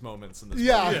of these moments in this movie.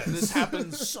 Yeah. This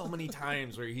happens so many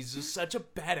times where he's just such a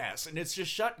badass, and it's just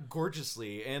shot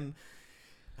gorgeously. And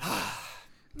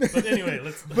But anyway,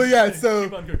 let's. But yeah, so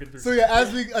keep on cooking through. So yeah,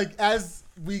 as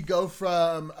we go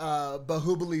from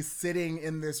Bahubali sitting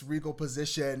in this regal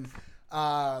position,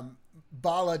 Baladeva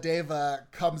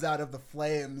comes out of the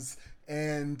flames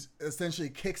and essentially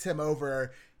kicks him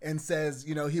over and says,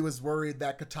 you know, he was worried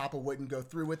that Katapa wouldn't go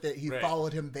through with it. He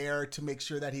followed him there to make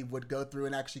sure that he would go through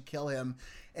and actually kill him.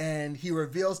 And he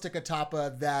reveals to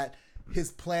Katapa that his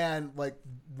plan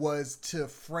was to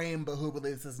frame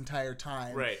Bahubali this entire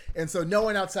time. Right. And so no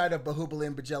one outside of Bahubali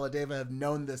and Bajaladeva have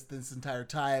known this entire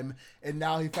time. And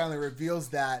now he finally reveals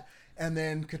that. And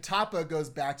then Katapa goes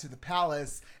back to the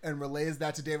palace and relays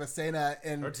that to Devasena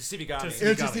and or to Sivigami.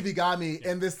 to Sivigami.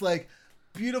 And this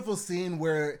beautiful scene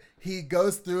where he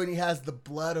goes through and he has the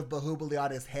blood of Bahubali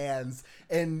on his hands,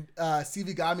 and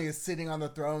Sivigami is sitting on the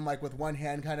throne with one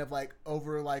hand kind of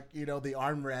over the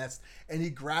armrest, and he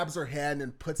grabs her hand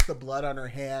and puts the blood on her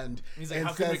hand. He's like, and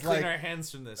how can we clean our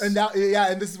hands from this? And now,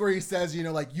 and this is where he says,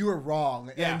 you were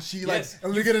wrong. Yeah. And she Yes.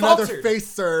 we get another faltered. face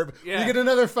serve. Yeah. We get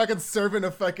another fucking servant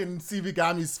of fucking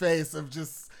Sivigami's face of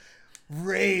just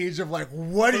rage of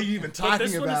what are you even talking about? But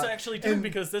this one is actually different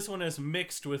because this one is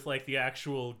mixed with the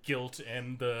actual guilt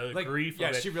and the grief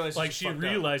of it. She realizes she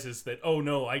realizes that, oh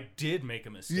no, I did make a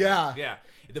mistake. Yeah. Yeah,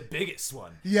 the biggest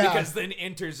one. Yeah. Because then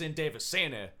enters in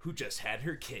Devasena, who just had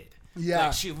her kid.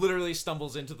 Yeah. She literally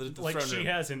stumbles into the throne room. She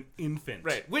has an infant.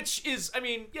 Right, which is,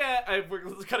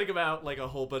 we're cutting about a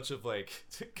whole bunch of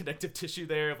connective tissue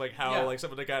there of how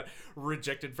someone that got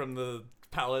rejected from the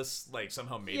palace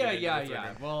somehow made it into the throne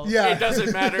room. Well, it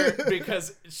doesn't matter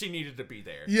because she needed to be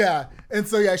there. Yeah. And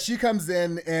so, she comes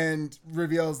in and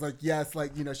reveals, yes,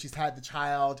 she's had the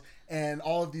child, and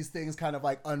all of these things kind of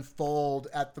unfold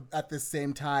at the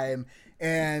same time.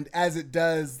 And as it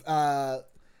does,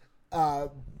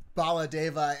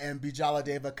 Baladeva and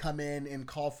Bijaladeva come in and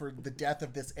call for the death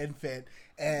of this infant.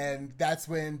 And that's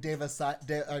when not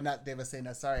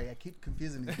Devasena, sorry, I keep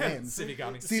confusing these names.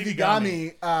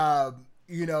 Sivigami,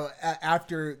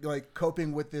 after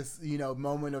coping with this,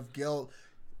 moment of guilt,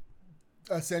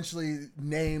 essentially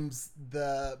names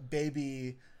the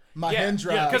baby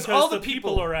Mahendra. Yeah, because all the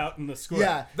people are out in the square.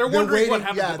 Yeah, they're wondering what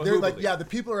happened to Bahubali. The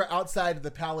people are outside of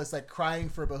the palace, crying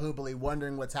for Bahubali,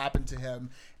 wondering what's happened to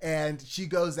him. And she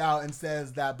goes out and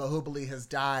says that Bahubali has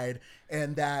died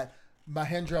and that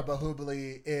Mahendra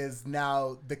Bahubali is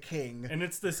now the king. And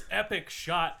it's this epic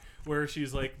shot where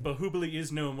she's like, Bahubali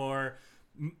is no more.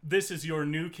 This is your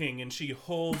new king. And she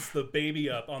holds the baby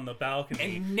up on the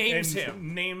balcony. And names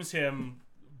him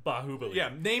Bahubali.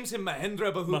 Yeah, names him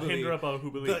Mahendra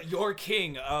Bahubali. Your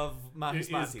king of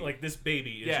Mahismati. This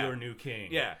baby is your new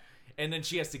king. Yeah. And then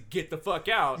she has to get the fuck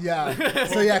out. Yeah.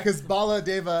 So because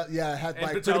Baladeva, had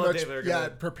pretty much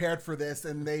gonna... prepared for this,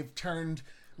 and they've turned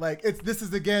this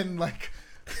is again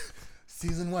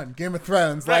season 1 Game of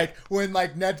Thrones, right. When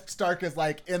Ned Stark is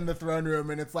in the throne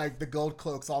room, and it's the gold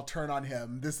cloaks all turn on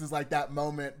him. This is that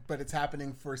moment, but it's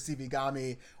happening for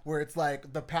Sivigami, where it's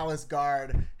the palace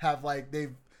guard have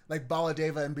they've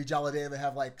Baladeva and Bijaladeva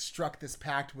have struck this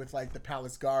pact with the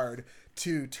palace guard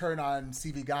to turn on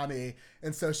Sivigami,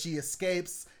 and so she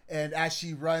escapes And as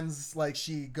she runs, like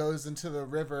she goes into the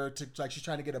river to like she's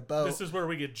trying to get a boat. This is where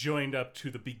we get joined up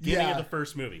to the beginning of the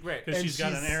first movie, Right. Because And she's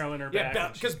got an arrow in her back. Yeah,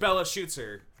 and because she- Bella shoots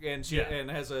her, and she Yeah. and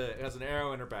has an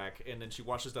arrow in her back, and then she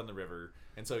washes down the river,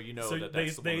 and so you know so that they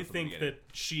that's the they woman from the think beginning.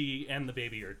 that she and the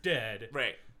baby are dead.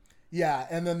 Right. Yeah,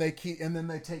 and then they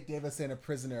take Devasena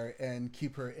prisoner and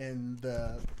keep her in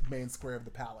the main square of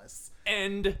the palace.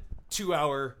 End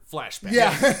 2-hour flashback. Yeah.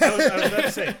 I was about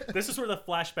to say, this is where the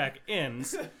flashback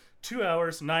ends. 2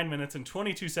 hours, 9 minutes, and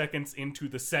 22 seconds into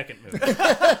the second movie.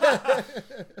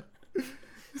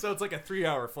 So it's like a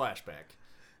 3-hour flashback.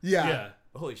 Yeah.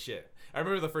 Holy shit. I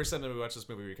remember the first time that we watched this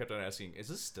movie, we kept on asking, is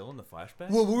this still in the flashback?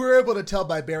 Well, we were able to tell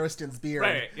by Barristan's beard.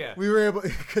 Right, yeah. We were able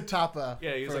Katapa.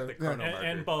 Yeah, he was like the chrono marker.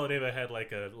 And Baladeva had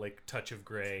like a touch of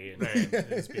gray in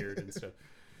his beard and stuff.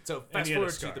 So And fast he had a forward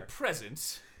to scar. the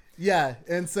present. Yeah,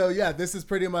 and so yeah, this is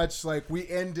pretty much like we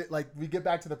end it like we get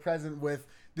back to the present with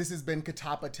this has been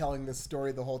Katapa telling this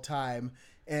story the whole time,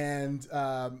 and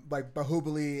like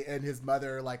Bahubali and his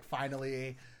mother like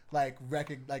finally like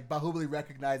Bahubali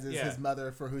recognizes Yeah. his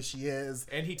mother for who she is.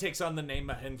 And he takes on the name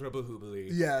Mahendra Bahubali.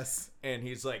 Yes. And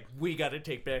he's like, we gotta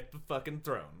take back the fucking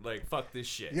throne. Like, fuck this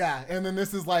shit. Yeah, and then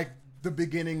this is like the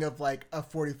beginning of like a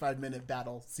 45-minute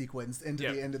battle sequence into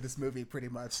Yep. the end of this movie, pretty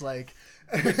much. Like,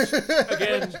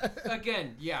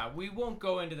 Again, yeah, we won't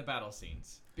go into the battle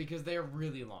scenes because they're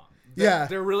really long. yeah,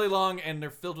 They're really long and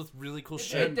they're filled with really cool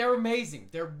shit. They're amazing.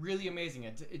 They're really amazing.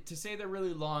 And to say they're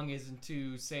really long isn't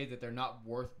to say that they're not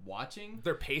worth watching.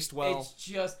 They're paced well. It's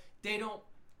just they don't.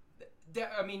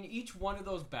 I mean, each one of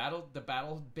those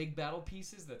big battle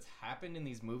pieces that's happened in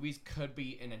these movies could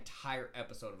be an entire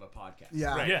episode of a podcast.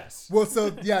 yeah. Right. Yes. Well,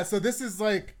 so yeah, so this is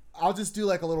like I'll just do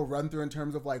like a little run through in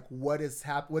terms of like what's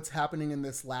happening in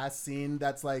this last scene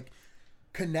that's like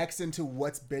connects into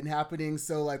what's been happening.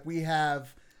 So like we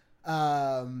have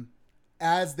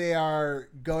as they are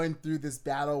going through this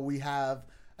battle, we have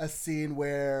a scene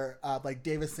where like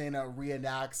Devasena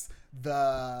reenacts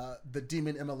the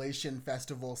Demon Immolation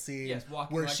Festival scene, Yes,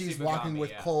 walking where like she's Shibagami, walking with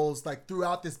yeah. coals like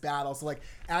throughout this battle. So like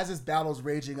as this battle's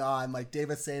raging on, like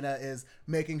Devasena is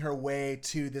making her way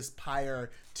to this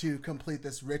pyre to complete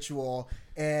this ritual,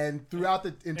 and throughout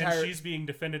the entire And she's being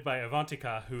defended by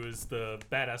Avantika, who is the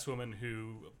badass woman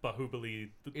who Bahubali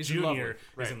Is in love Jr. with, is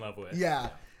right. in love with. yeah.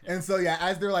 And so yeah,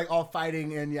 as they're like all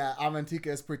fighting and yeah, Avantika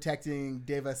is protecting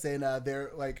Devasena,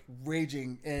 they're like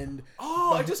raging and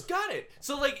Oh, I just got it.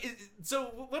 So like,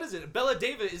 so what is it? Bella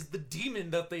Deva is the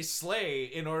demon that they slay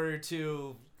in order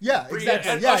to. yeah, Bring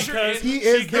exactly. it- Yeah, usher because in- he She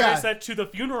is carries that to the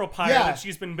funeral pyre Yeah. that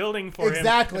she's been building for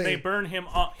Exactly. him. And they burn him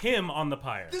on the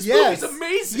pyre. This Yes. movie's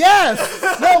amazing.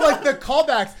 Yes. No, like the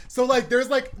callbacks. So like there's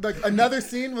like another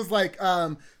scene was like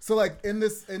so like in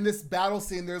this battle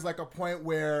scene there's like a point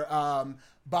where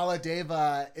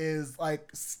Baladeva is like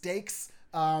stakes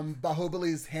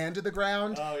Bahubali's hand to the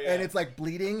ground Oh, yeah. and it's like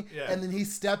bleeding Yeah. and then he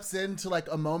steps into like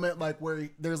a moment like where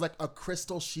there's like a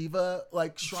crystal Shiva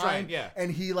like shrine yeah.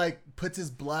 and he like puts his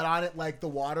blood on it like the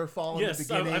waterfall in the Yes,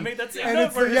 beginning. I made that scene And note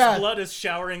it's, where his yeah. blood is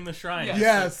showering the shrine. Yeah.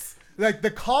 Yes. Like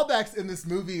the callbacks in this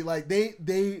movie like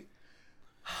they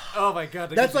Oh my god.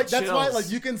 that's like that's why like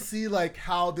you can see like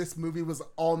how this movie was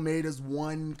all made as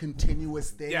one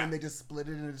continuous thing Yeah. and they just split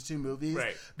it into two movies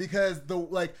Right. because the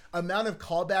like amount of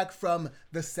callback from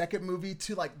the second movie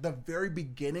to like the very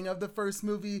beginning of the first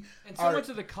movie And so much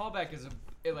of the callback is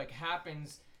it like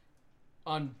happens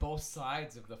on both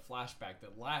sides of the flashback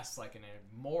that lasts like in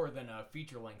a more than a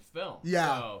feature length film.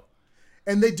 Yeah. So,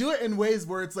 and they do it in ways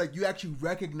where it's like you actually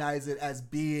recognize it as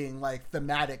being like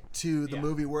thematic to the Yeah.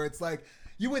 movie where it's like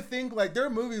you would think like there are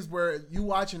movies where you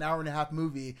watch an hour and a half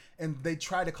movie and they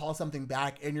try to call something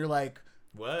back and you're like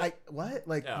What? what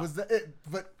like Yeah. was that it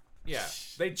but Yeah,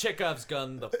 they Chekhov's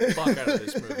gun the fuck out of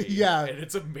this movie. Yeah. and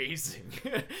it's amazing.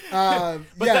 yeah. And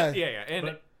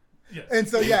But, yes. And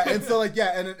so yeah, and so like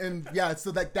yeah, and yeah,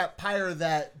 so like that pyre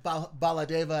that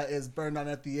Baladeva is burned on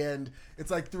at the end,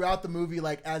 it's like throughout the movie,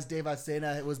 like as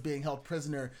Devasena was being held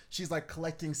prisoner, she's like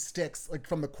collecting sticks like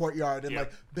from the courtyard and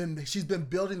Yep. like she's been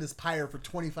building this pyre for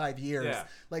 25 years. Yeah.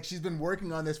 Like she's been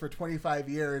working on this for 25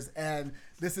 years, and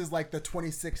this is like the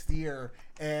 26th year,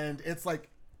 and it's like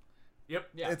yep,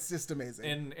 yeah. it's just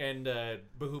amazing. and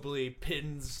Bahubali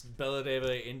pins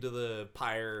Belladeva into the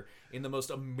pyre in the most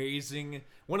amazing,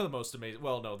 one of the most amazing.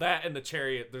 Well, no, that and the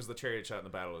chariot. There's the chariot shot in the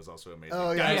battle is also amazing.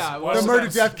 Oh, yeah. Guys, Yeah, watch the well, murder,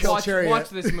 that. death, kill chariot. watch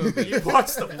this movie. You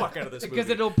watch the fuck out of this Because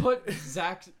movie. it'll put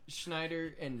Zack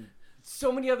Schneider and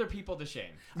so many other people to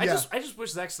shame. I Yeah. just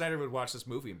wish Zack Snyder would watch this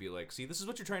movie and be like, see, this is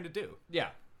what you're trying to do. Yeah.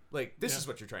 Like, this Yeah. is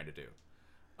what you're trying to do.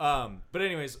 But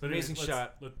anyways, But amazing anyways,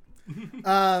 shot.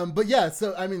 But yeah,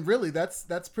 so I mean, really, that's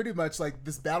pretty much like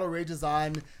this battle rages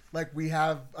on. Like we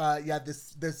have,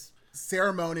 this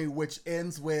ceremony which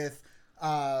ends with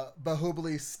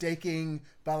Bahubali staking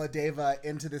Baladeva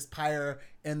into this pyre,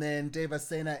 and then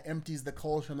Devasena empties the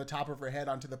coals from the top of her head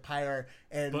onto the pyre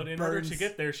and But in burns. order to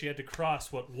get there, she had to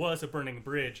cross what was a burning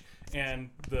bridge, and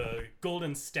the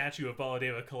golden statue of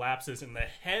Baladeva collapses, and the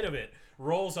head of it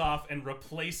rolls off and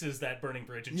replaces that burning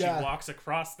bridge, and Yeah. she walks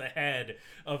across the head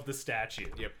of the statue.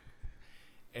 Yep.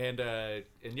 And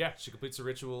yeah, she completes the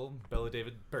ritual.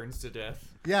 Baladeva burns to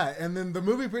death. Yeah, and then the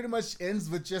movie pretty much ends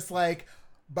with just like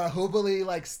Bahubali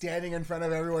like standing in front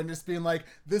of everyone, just being like,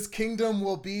 "This kingdom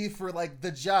will be for like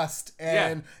the just,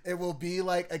 and it will be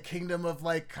like a kingdom of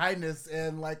like kindness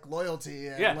and like loyalty,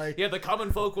 and Yeah, like the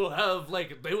common folk will have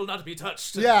like they will not be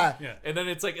touched. yeah, Yeah. And then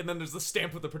it's like, and then there's the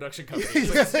stamp of the production company.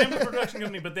 Same with the production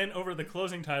company, but then over the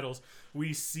closing titles,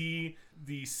 we see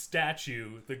the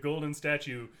statue, the golden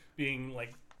statue, being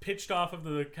like pitched off of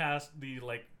the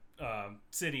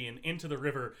city and into the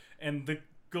river, and the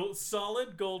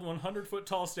solid gold 100-foot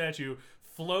tall statue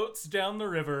floats down the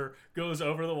river, goes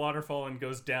over the waterfall, and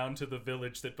goes down to the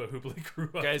village that Bahubali grew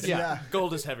up Guys, in. Yeah.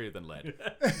 gold is heavier than lead.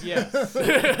 Yes.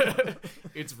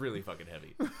 It's really fucking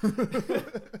heavy.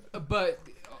 But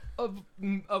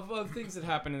of things that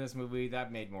happen in this movie,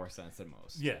 that made more sense than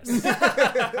most. Yes.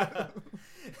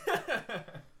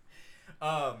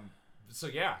 So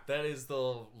yeah, that is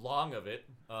the long of it.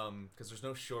 Because there's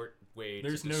no short way.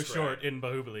 There's to no describe. short in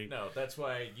Bahubali. No, that's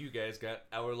why you guys got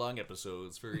hour-long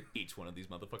episodes for each one of these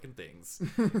motherfucking things,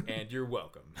 and you're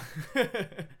welcome.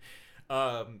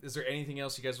 Is there anything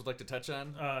else you guys would like to touch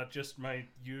on? Just my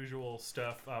usual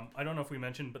stuff. I don't know if we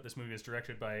mentioned, but this movie is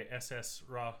directed by S.S.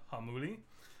 Rajamouli.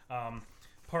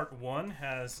 Part 1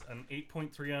 has an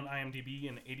 8.3 on IMDb,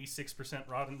 an 86%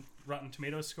 Rotten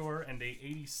Tomatoes score, and a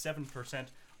 87%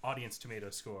 Audience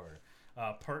Tomatoes score.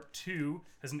 Part 2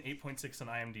 has an 8.6 on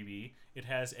IMDb. It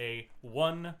has a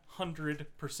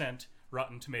 100%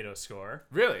 Rotten Tomatoes score.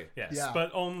 Really? Yes, Yeah.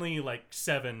 but only like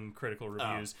 7 critical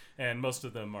reviews, and most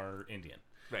of them are Indian.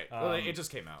 Right. Well, it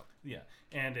just came out. Yeah,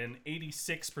 and an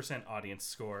 86% audience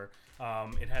score.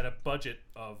 It had a budget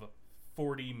of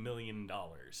 $40 million.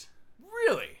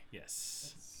 Really?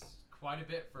 Yes. It's quite a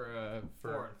bit for a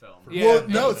foreign film. Yeah. Well,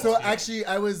 no. Yeah. So actually,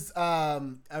 I was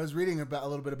reading about a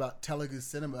little bit about Telugu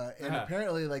cinema, and Uh-huh.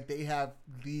 apparently, like they have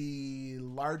the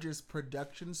largest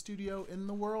production studio in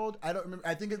the world. I don't remember.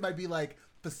 I think it might be like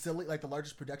facility, like the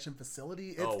largest production facility.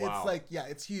 It's, Oh, wow. it's like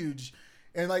it's huge,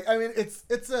 and like I mean,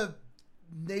 it's a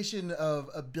nation of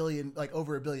a billion, like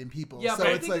over a billion people. Yeah, so but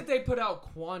I it's think like, that they put out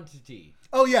quantity.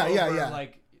 oh yeah, over, yeah.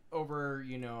 Like over,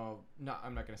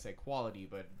 I'm not gonna say quality,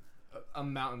 but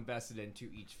amount invested into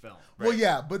each film. Well,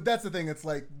 yeah, but that's the thing. It's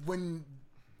like when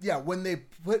they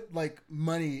put like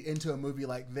money into a movie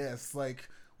like this, like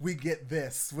we get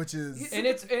this, which is And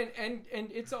it's and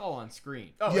it's all on screen.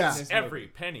 Oh, Yeah. it's This every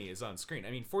movie. penny is on screen.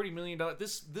 I mean, $40 million.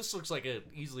 This looks like a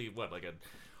easily like a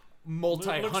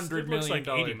multi-hundred It looks million like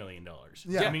dollar. $80 million.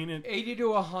 Yeah. I mean, 80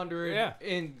 to 100 Yeah.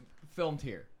 in filmed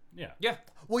here. yeah. Yeah.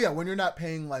 well, yeah, when you're not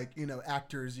paying like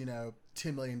actors,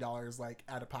 $10 million like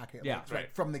out of pocket, Yeah. like,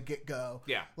 Right. from the get go.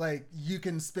 Yeah. Like you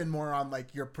can spend more on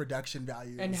like your production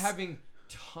values And having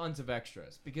tons of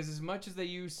extras, because as much as they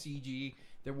use CG,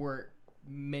 there were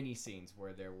many scenes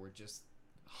where there were just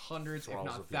hundreds, if Thralls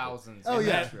not of people. thousands. Oh, of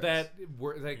yeah. extras.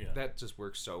 That just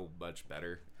works so much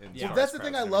better. Yeah. Well, as far that's as the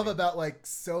thing crowds I and love everything. about like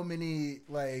so many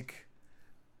like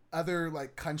other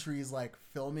like countries like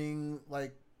filming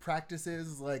like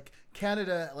practices. Like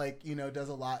Canada does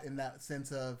a lot in that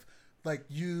sense of like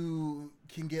you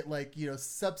can get like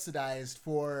subsidized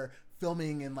for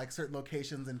filming in like certain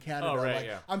locations in Canada. Oh, right, like,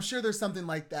 yeah. I'm sure there's something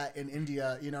like that in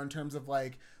India, in terms of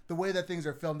like the way that things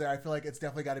are filmed there. I feel like it's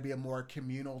definitely got to be a more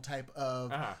communal type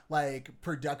of Uh-huh. like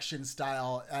production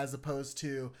style as opposed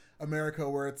to America,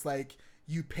 where it's like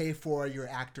you pay for your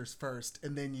actors first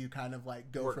and then you kind of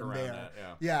like go Work from around there.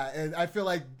 that, Yeah, and I feel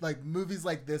like movies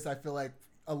like this, I feel like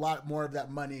a lot more of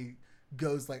that money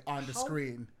goes like onto How-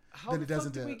 screen How than the it does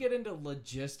fuck did into we get into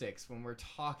logistics when we're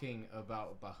talking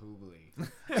about Bahubali?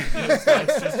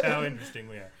 That's just how interesting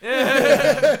we are.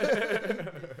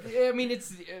 I mean,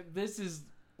 this is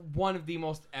one of the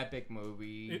most epic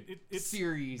movie It's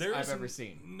series there I've is ever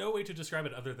seen. No way to describe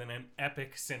it other than an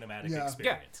epic cinematic Yeah. Yeah,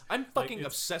 experience. I'm fucking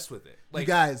it's- obsessed with it. you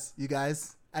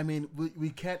guys. I mean, we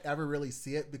can't ever really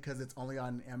see it because it's only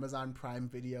on Amazon Prime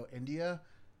Video India.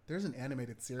 There's an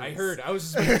animated series. I heard. I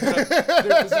was just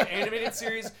there's an animated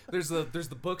series. There's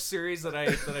the book series that I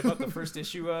bought the first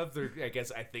issue of.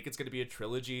 I think it's going to be a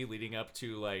trilogy leading up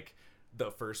to like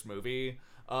the first movie.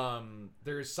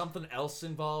 There's something else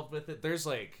involved with it. There's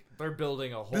like they're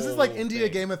building a whole. This is like India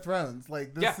thing. Game of Thrones.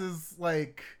 Like this Yeah. is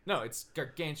like No, it's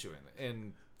gargantuan,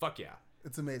 and fuck yeah,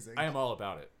 it's amazing. I am all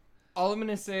about it. All I'm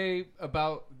gonna say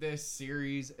about this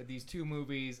series, these two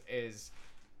movies, is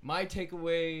my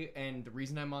takeaway, and the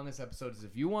reason I'm on this episode is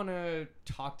if you want to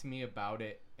talk to me about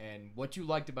it and what you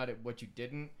liked about it, what you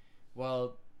didn't,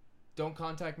 well, don't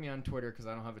contact me on Twitter because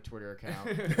I don't have a Twitter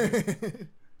account,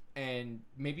 and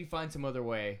maybe find some other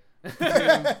way to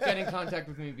get in contact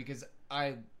with me because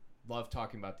I love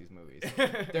talking about these movies.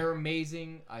 They're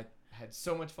amazing. I had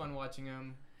so much fun watching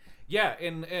them. Yeah,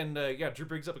 and yeah, Drew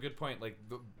brings up a good point. Like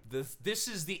this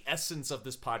is the essence of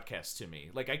this podcast to me.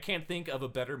 Like I can't think of a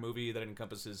better movie that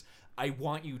encompasses. I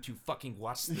want you to fucking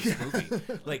watch this movie.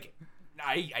 Like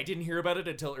I didn't hear about it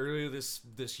until earlier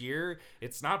this year.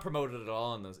 It's not promoted at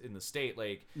all in the state.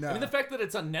 Like No. I mean, the fact that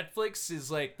it's on Netflix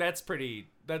is like that's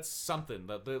something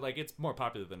that like it's more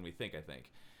popular than we think. I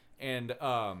think. And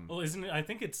Well, isn't it? I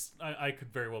think it's. I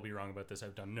could very well be wrong about this.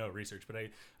 I've done no research, but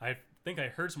I think I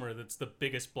heard somewhere that's the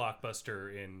biggest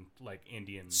blockbuster in like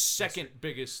Indian. second history.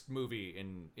 biggest movie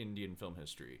in Indian film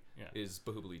history Yeah. is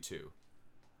Bahubali 2.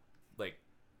 Like,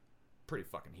 pretty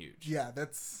fucking huge. Yeah,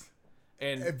 that's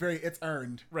And it's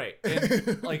earned. right,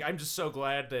 and like I'm just so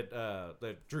glad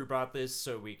that Drew brought this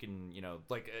so we can, you know,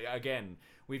 like again,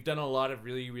 we've done a lot of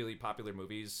really really popular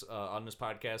movies on this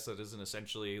podcast that isn't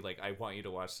essentially like I want you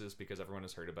to watch this because everyone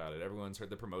has heard about it, everyone's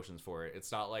heard the promotions for it.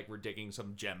 It's not like we're digging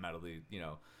some gem out of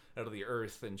the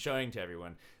earth and showing to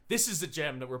everyone. This is the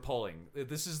gem that we're pulling.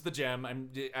 This is the gem.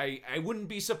 I wouldn't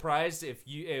be surprised if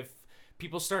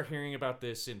people start hearing about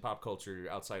this in pop culture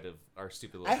outside of our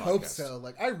stupid little I hope podcast. so.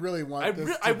 Like I really want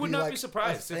this I to would be, not like, be a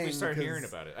surprised if we thing, start hearing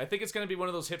 'cause- about it. I think it's going to be one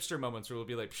of those hipster moments where we'll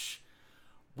be like, Psh,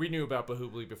 we knew about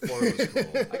Bahubali before it was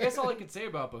cool. I guess all I could say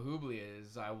about Bahubali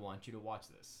is I want you to watch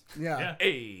this. Yeah. Yeah.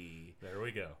 Hey. There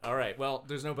we go. All right. Well,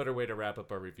 there's no better way to wrap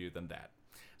up our review than that.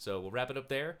 So we'll wrap it up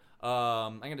there.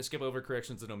 I'm going to skip over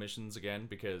corrections and omissions again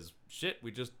because shit,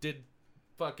 we just did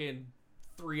fucking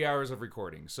 3 hours of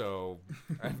recording, so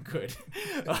I'm good.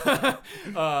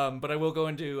 But I will go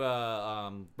into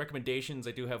recommendations.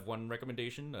 I do have one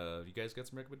recommendation. You guys got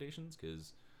some recommendations?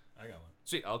 Because I got one.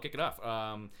 sweet, I'll kick it off.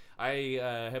 I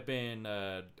have been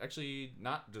actually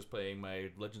not just playing my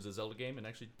Legends of Zelda game and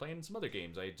actually playing some other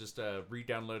games. I just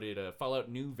re-downloaded Fallout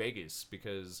New Vegas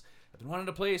because I've been wanting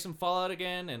to play some Fallout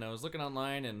again, and I was looking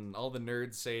online, and all the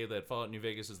nerds say that Fallout New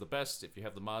Vegas is the best if you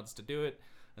have the mods to do it,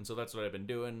 and so that's what I've been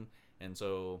doing. And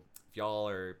so if y'all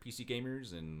are PC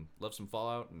gamers and love some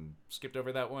Fallout and skipped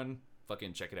over that one,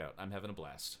 fucking check it out. I'm having a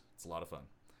blast. It's a lot of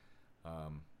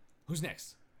fun. Who's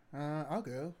next? I'll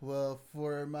go. Well,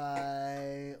 for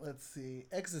my, let's see,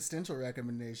 existential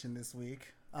recommendation this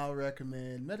week, I'll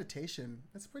recommend meditation.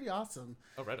 It's pretty awesome.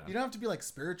 Oh, right on. You don't have to be like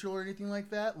spiritual or anything like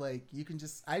that. Like you can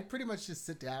just, I pretty much just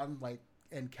sit down like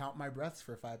and count my breaths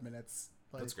for 5 minutes.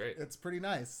 Like, That's great. It's pretty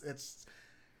nice.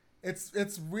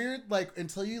 It's weird, like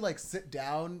until you like sit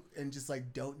down and just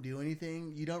like don't do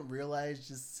anything, you don't realize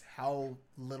just how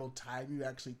little time you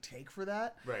actually take for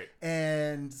that. Right.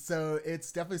 And so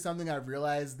it's definitely something I've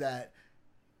realized that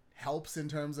helps in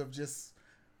terms of just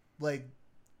like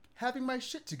having my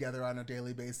shit together on a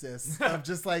daily basis of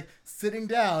just like sitting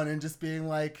down and just being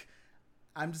like,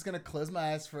 I'm just gonna close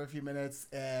my eyes for a few minutes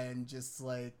and just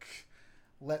like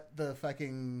let the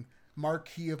fucking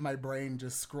marquee of my brain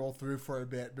just scroll through for a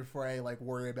bit before I like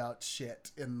worry about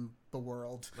shit in the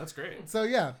world. That's great. So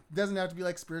yeah, it doesn't have to be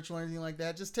like spiritual or anything like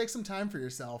that. Just take some time for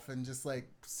yourself and just like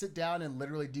sit down and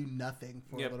literally do nothing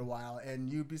for Yep. a little while,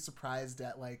 and you'd be surprised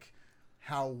at like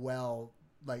how well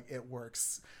like it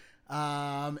works.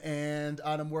 And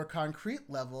on a more concrete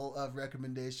level of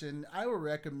recommendation, I will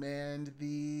recommend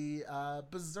the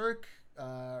Berserk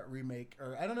remake,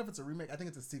 or I don't know if it's a remake. I think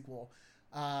it's a sequel.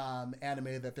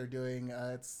 Anime that they're doing.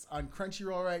 It's on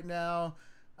Crunchyroll right now.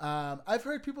 I've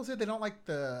heard people say they don't like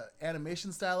the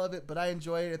animation style of it, but I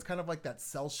enjoy it. It's kind of like that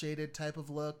cell shaded type of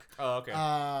look. Oh, okay.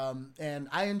 And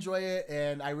I enjoy it,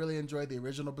 and I really enjoyed the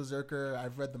original Berserker.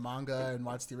 I've read the manga and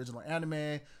watched the original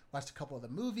anime, watched a couple of the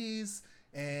movies,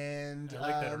 and I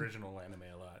like that original anime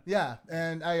a lot. yeah,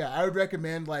 and I would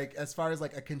recommend, like, as far as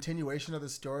like a continuation of the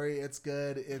story, it's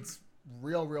good. It's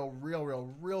real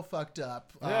fucked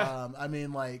up. Yeah. I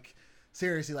mean, like,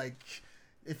 seriously, like,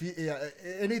 if you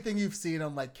anything you've seen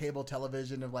on like cable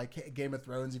television of like Game of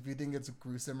Thrones, if you think it's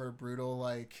gruesome or brutal,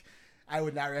 like, I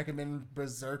would not recommend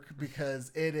Berserk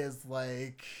because it is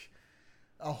like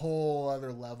a whole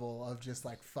other level of just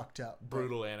like fucked up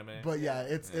Brutal anime. But yeah,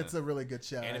 it's a really good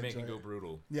show. I Anime enjoy can go it.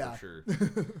 brutal. Yeah. For sure. All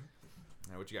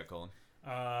right, what you got, Colin?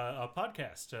 A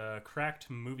podcast, Cracked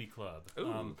Movie Club.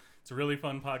 Ooh. It's a really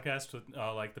fun podcast. With,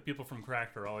 like the people from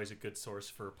Cracked are always a good source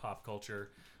for pop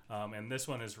culture. And this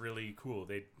one is really cool.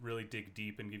 They really dig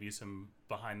deep and give you some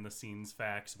behind the scenes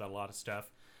facts about a lot of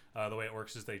stuff. The way it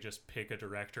works is they just pick a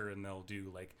director and they'll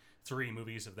do like 3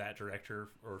 movies of that director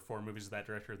or 4 movies of that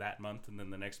director that month. And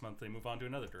then the next month they move on to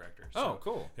another director. So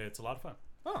cool. It's a lot of fun.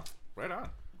 Oh, right on.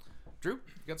 Drew, you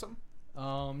got something?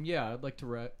 Yeah, I'd like to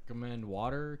recommend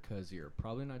water because you're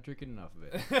probably not drinking enough of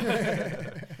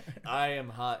it. I am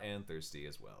hot and thirsty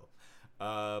as well.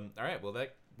 All right, well,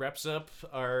 that wraps up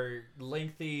our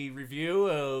lengthy review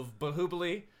of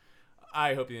Bahubali.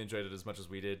 I hope you enjoyed it as much as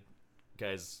we did.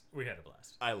 Guys, We had a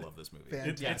blast. I love this movie.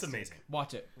 Fantastic. It's amazing.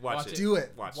 Watch it. Watch it. Do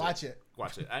it. Watch it.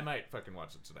 Watch it. I might fucking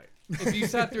watch it tonight. If you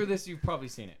sat through this, you've probably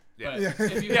seen it. Yeah.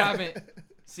 But if you haven't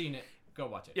seen it, go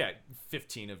watch it. Yeah,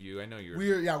 15 of you. I know you're...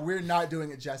 We're not doing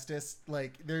it justice.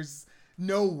 Like, there's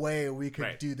no way we could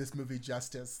Right. do this movie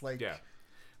justice. Like, Yeah.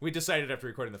 We decided after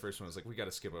recording the first one, I was like, we got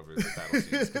to skip over the battle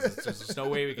scenes because there's just no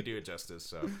way we could do it justice.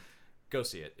 So go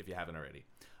see it if you haven't already.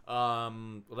 Well,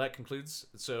 that concludes.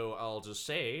 So I'll just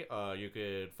say you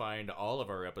could find all of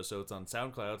our episodes on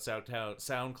SoundCloud,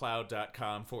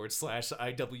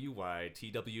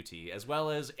 soundcloud.com/IWYTWT, as well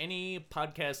as any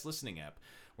podcast listening app.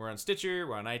 We're on Stitcher,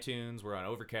 we're on iTunes, we're on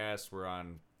Overcast, we're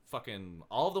on fucking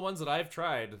all of the ones that I've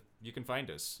tried. You can find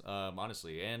us,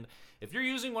 honestly. And if you're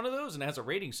using one of those and it has a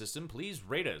rating system, please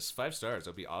rate us 5 stars.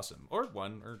 That'd be awesome. Or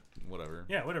 1 or whatever.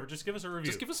 Yeah, whatever. Just give us a review.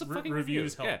 Just give us a fucking review.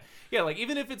 Reviews help. Yeah, like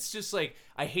even if it's just like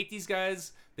I hate these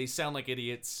guys, they sound like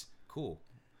idiots. Cool.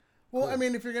 well, I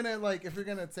mean, if you're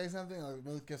gonna say something, like,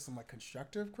 we'll give some like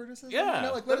constructive criticism. Yeah, you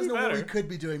know, like let us that'd know be what we better. could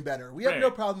be doing better. We have Right.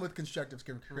 no problem with constructive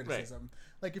criticism.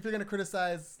 Like if you're gonna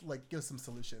criticize, like give some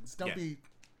solutions. Don't be.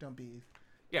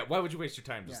 Yeah, why would you waste your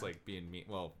time just Yeah. like being mean?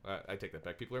 Well, I take that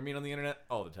back. People are mean on the internet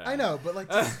all the time. I know, but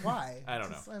like, just why? I don't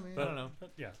Just, know. I mean, I don't know.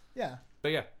 But yeah. yeah.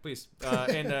 But yeah, please.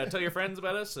 And tell your friends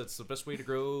about us. It's the best way to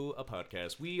grow a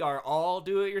podcast. We are all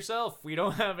do it yourself. We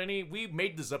don't have any. We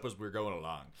made this up as we were going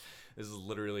along. This is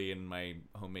literally in my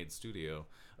homemade studio.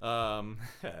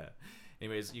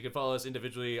 Anyways, you can follow us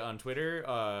individually on Twitter.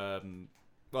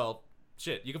 Well,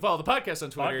 shit. You can follow the podcast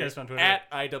on Twitter,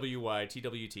 at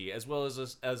IWYTWT, as well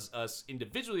as us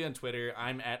individually on Twitter.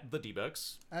 I'm at the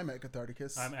Debucks. I'm at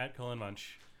Catharticus. I'm at Cullen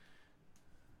Munch.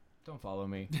 Don't follow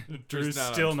me. Drew's not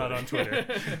on still not on Twitter.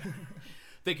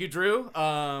 Thank you, Drew.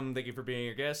 Thank you for being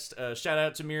your guest. Shout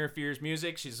out to Mira Fears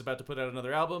Music. She's about to put out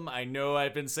another album. I know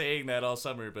I've been saying that all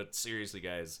summer, but seriously,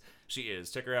 guys, she is.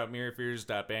 Check her out,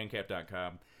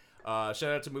 mirafears.bandcamp.com. Shout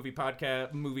out to Movie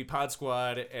Pod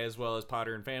Squad, as well as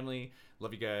Potter and Family.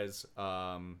 Love you guys.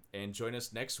 And join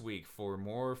us next week for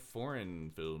more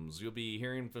foreign films. You'll be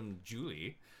hearing from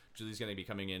Julie. Julie's going to be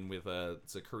coming in with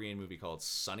it's a Korean movie called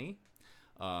Sunny.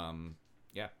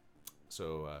 Yeah.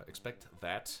 So expect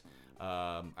that.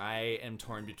 I am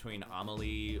torn between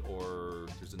Amelie or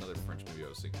there's another French movie I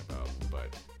was thinking about,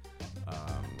 but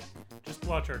Just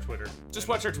watch our Twitter. just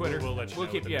watch our Twitter. We'll let you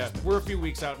know. keep. the Yeah, next- we're a few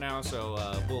weeks out now, so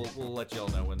we'll let y'all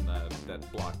know when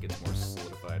that block gets more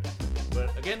solidified.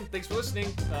 But again, thanks for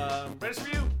listening. Write us a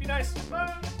review. Be nice.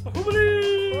 Bye.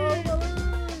 Bahubali! Oh,